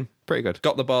enough to win. Pretty good.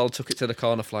 Got the ball, took it to the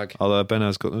corner flag. Although Ben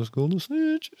has got those golden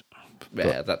snitch.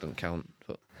 Yeah, that doesn't count.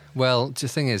 But. Well, the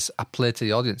thing is, I play to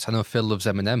the audience. I know Phil loves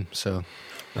Eminem, so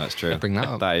that's true. I bring that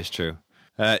up. That is true.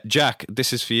 Jack,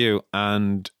 this is for you,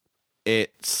 and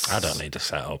it's... I don't need to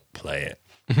set up, play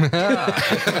it.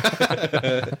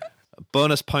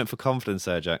 bonus point for confidence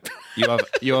there, Jack.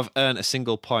 You have earned a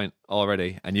single point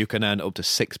already, and you can earn up to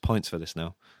 6 points for this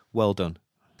now. Well done.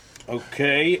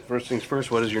 Okay, first things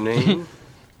first, what is your name?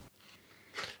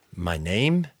 My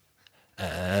name?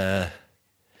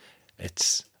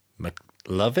 It's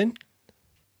McLovin?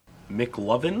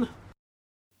 McLovin?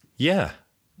 Yeah.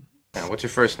 What's your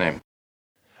first name?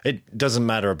 It doesn't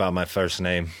matter about my first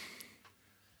name.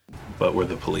 But we're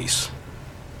the police.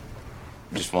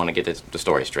 Just want to get the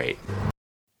story straight.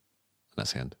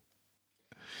 That's the end.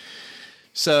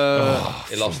 So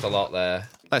he lost a lot there.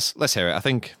 Let's hear it. I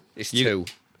think it's 2.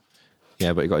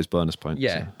 Yeah, but he got his bonus point.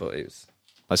 Yeah, so. but it's.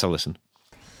 Let's have a listen.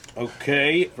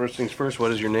 Okay, first things first,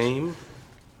 what is your name?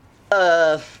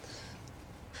 My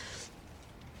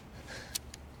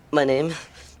name.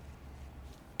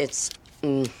 It's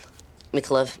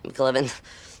McLovin.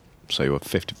 So you were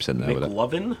 50% there with it.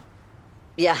 McLovin?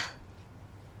 Yeah.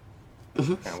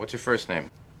 What's your first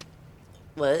name?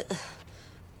 What?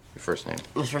 Your first name.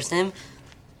 My first name?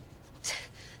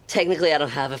 Technically, I don't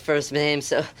have a first name,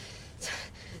 so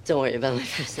don't worry about my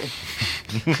first name.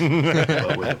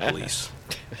 But we're the police.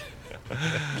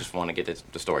 Just want to get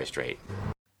the story straight.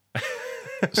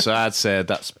 So I'd say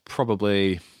that's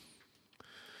probably...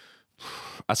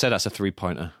 I'd say that's a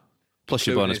 3-pointer. Plus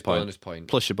your bonus point.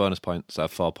 Plus your bonus point, so a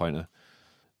 4-pointer.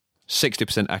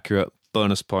 60% accurate,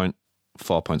 bonus point,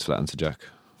 4 points for that answer, Jack.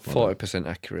 40%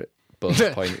 accurate.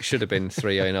 Bonus point. It should have been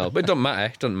 3 I know, but it doesn't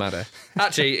matter. It doesn't matter.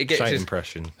 Actually, it gets Slight his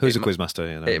impression. Who's the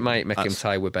quizmaster? You know? It might make him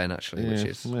tie with Ben actually, which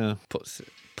is puts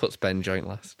Ben joint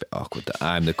last. Bit awkward that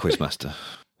I'm the quizmaster.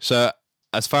 So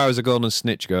as far as the Golden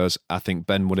Snitch goes, I think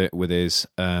Ben would it with his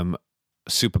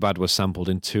Superbad was sampled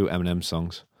in 2 Eminem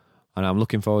songs, and I'm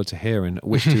looking forward to hearing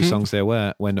which 2 songs they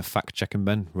were when the fact checking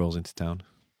Ben rolls into town.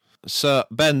 So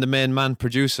Ben, the main man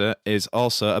producer, is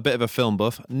also a bit of a film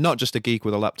buff, not just a geek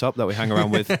with a laptop that we hang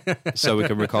around with so we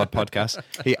can record podcasts.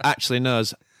 He actually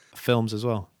knows films as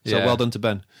well. So well done to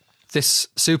Ben. This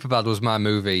Superbad was my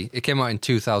movie. It came out in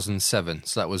 2007,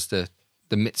 so that was the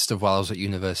midst of while I was at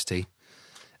university.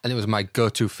 And it was my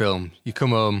go-to film. You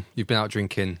come home, you've been out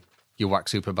drinking, you whack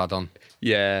Superbad on.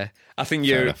 Yeah, I think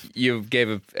you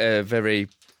gave a very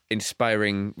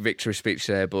inspiring victory speech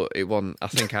there, but it wasn't. I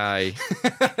think I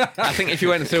think if you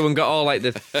went through and got all like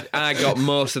I got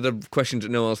most of the questions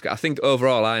that no one else got. I think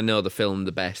overall I know the film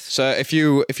the best. So if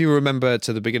you remember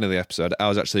to the beginning of the episode, I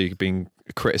was actually being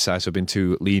criticised for being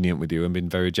too lenient with you and being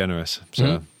very generous.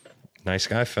 So nice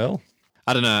guy, Phil.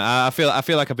 I don't know. I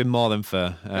feel like I've been more than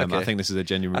fair. Okay. I think this is a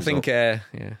genuine result. I think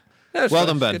yeah. No, well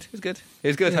done, Ben. It was good. It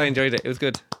was good. I enjoyed it. It was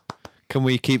good. Can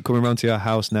we keep coming round to your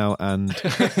house now and...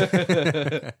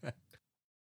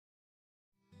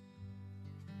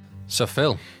 So,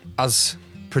 Phil, as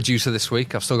producer this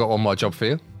week, I've still got one more job for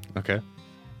you. Okay.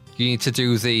 You need to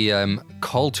do the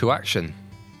call to action,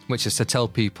 which is to tell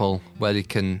people where they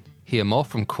can hear more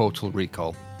from Quotal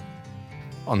Recall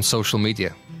on social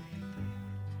media.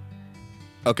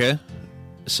 Okay.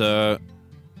 So...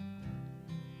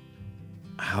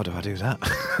 how do I do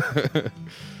that?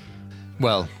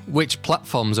 Well, which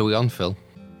platforms are we on, Phil?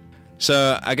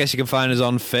 So I guess you can find us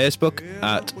on Facebook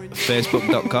at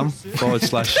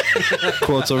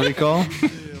facebook.com/Quotal Recall.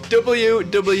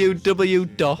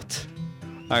 www.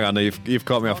 Hang on, you've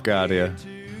caught me off guard here.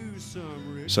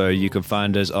 So you can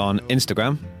find us on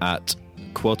Instagram at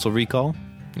Quotal Recall.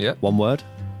 Yeah. One word.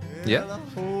 Yeah.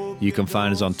 You can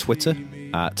find us on Twitter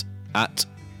at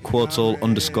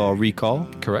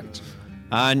Quotal_Recall. Correct.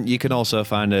 And you can also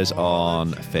find us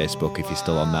on Facebook if you're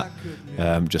still on that.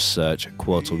 Just search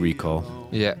Quotal Recall.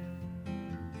 Yeah.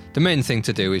 The main thing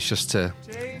to do is just to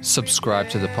subscribe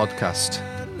to the podcast,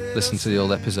 listen to the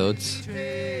old episodes.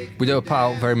 We don't put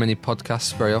out very many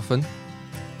podcasts very often,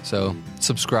 so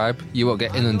subscribe. You won't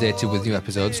get inundated with new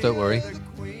episodes, don't worry.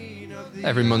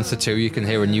 Every month or 2 you can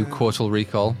hear a new Quotal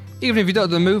Recall. Even if you don't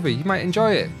do the movie, you might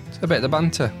enjoy it. It's a bit of the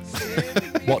banter.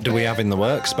 What do we have in the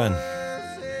works, Ben?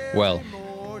 Well,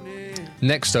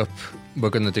 next up, we're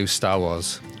going to do Star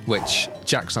Wars, which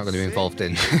Jack's not going to be involved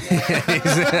in.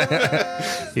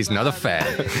 He's not a fan.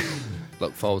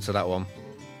 Look forward to that one.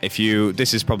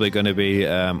 This is probably going to be,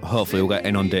 hopefully we'll get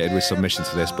inundated with submissions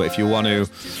for this, but if you want to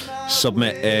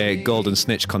submit a Golden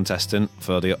Snitch contestant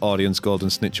for the Audience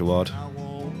Golden Snitch Award,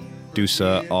 do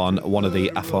so on one of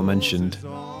the aforementioned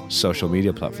social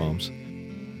media platforms.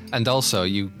 And also,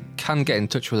 you can get in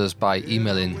touch with us by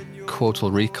emailing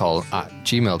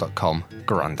quotalrecall@gmail.com,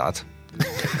 Grandad.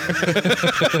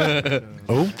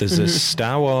 Oh, there's a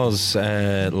Star Wars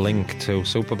link to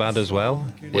Superbad as well.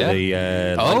 With the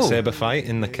lightsaber fight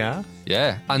in the car.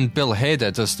 Yeah, and Bill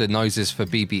Hader does the noises for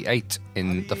BB-8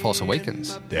 in The Force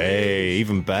Awakens. Hey,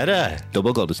 even better.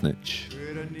 Double golden snitch.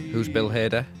 Who's Bill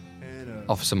Hader?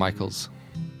 Officer Michaels.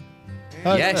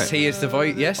 Yes, he is the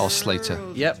voice. Yes. Or Slater.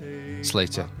 Yep.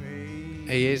 Slater.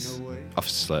 He is.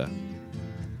 Officer Slayer.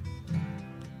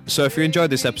 So if you enjoyed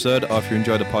this episode or if you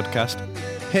enjoyed the podcast,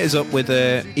 hit us up with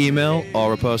an email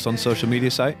or a post on social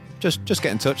media site. Just get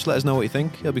in touch, let us know what you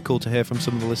think. It'll be cool to hear from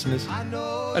some of the listeners.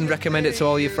 And recommend it to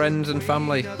all your friends and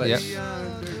family. Yep.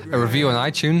 A review on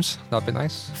iTunes, that'd be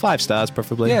nice. 5 stars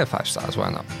preferably. Yeah, 5 stars, why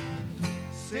not?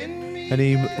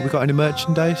 We got any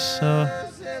merchandise?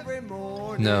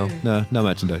 No. No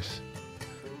merchandise.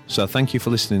 So thank you for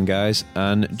listening, guys,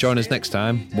 and join us next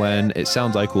time when it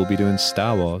sounds like we'll be doing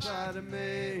Star Wars.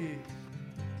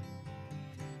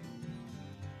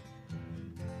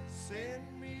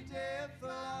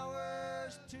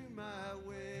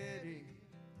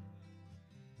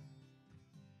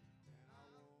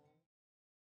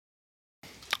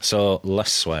 So,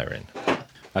 less swearing.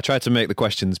 I tried to make the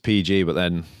questions PG, but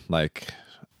then,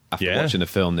 after watching the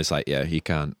film, it's like, yeah, you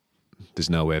can't. There's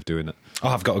no way of doing it. Oh,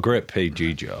 I've got a great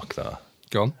PG joke, though.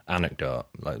 Go on. Anecdote.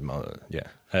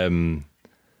 Me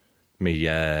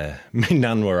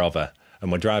nan were over,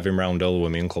 and we're driving round Hull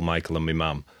with my Uncle Michael and my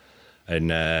mum.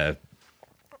 And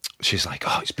she's like,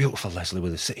 oh, it's beautiful, Leslie,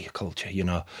 with the city of culture, you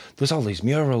know. There's all these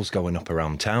murals going up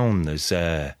around town.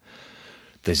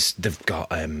 They've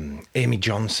got Amy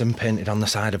Johnson painted on the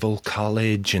side of Hull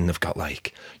College, and they've got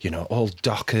old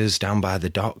dockers down by the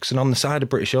docks, and on the side of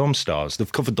British Home Stores,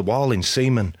 they've covered the wall in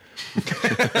semen.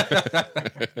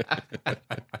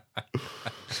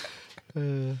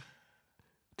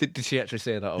 Did she actually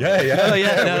say that? Yeah. Oh,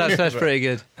 yeah. No, that's pretty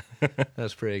good.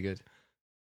 That's pretty good.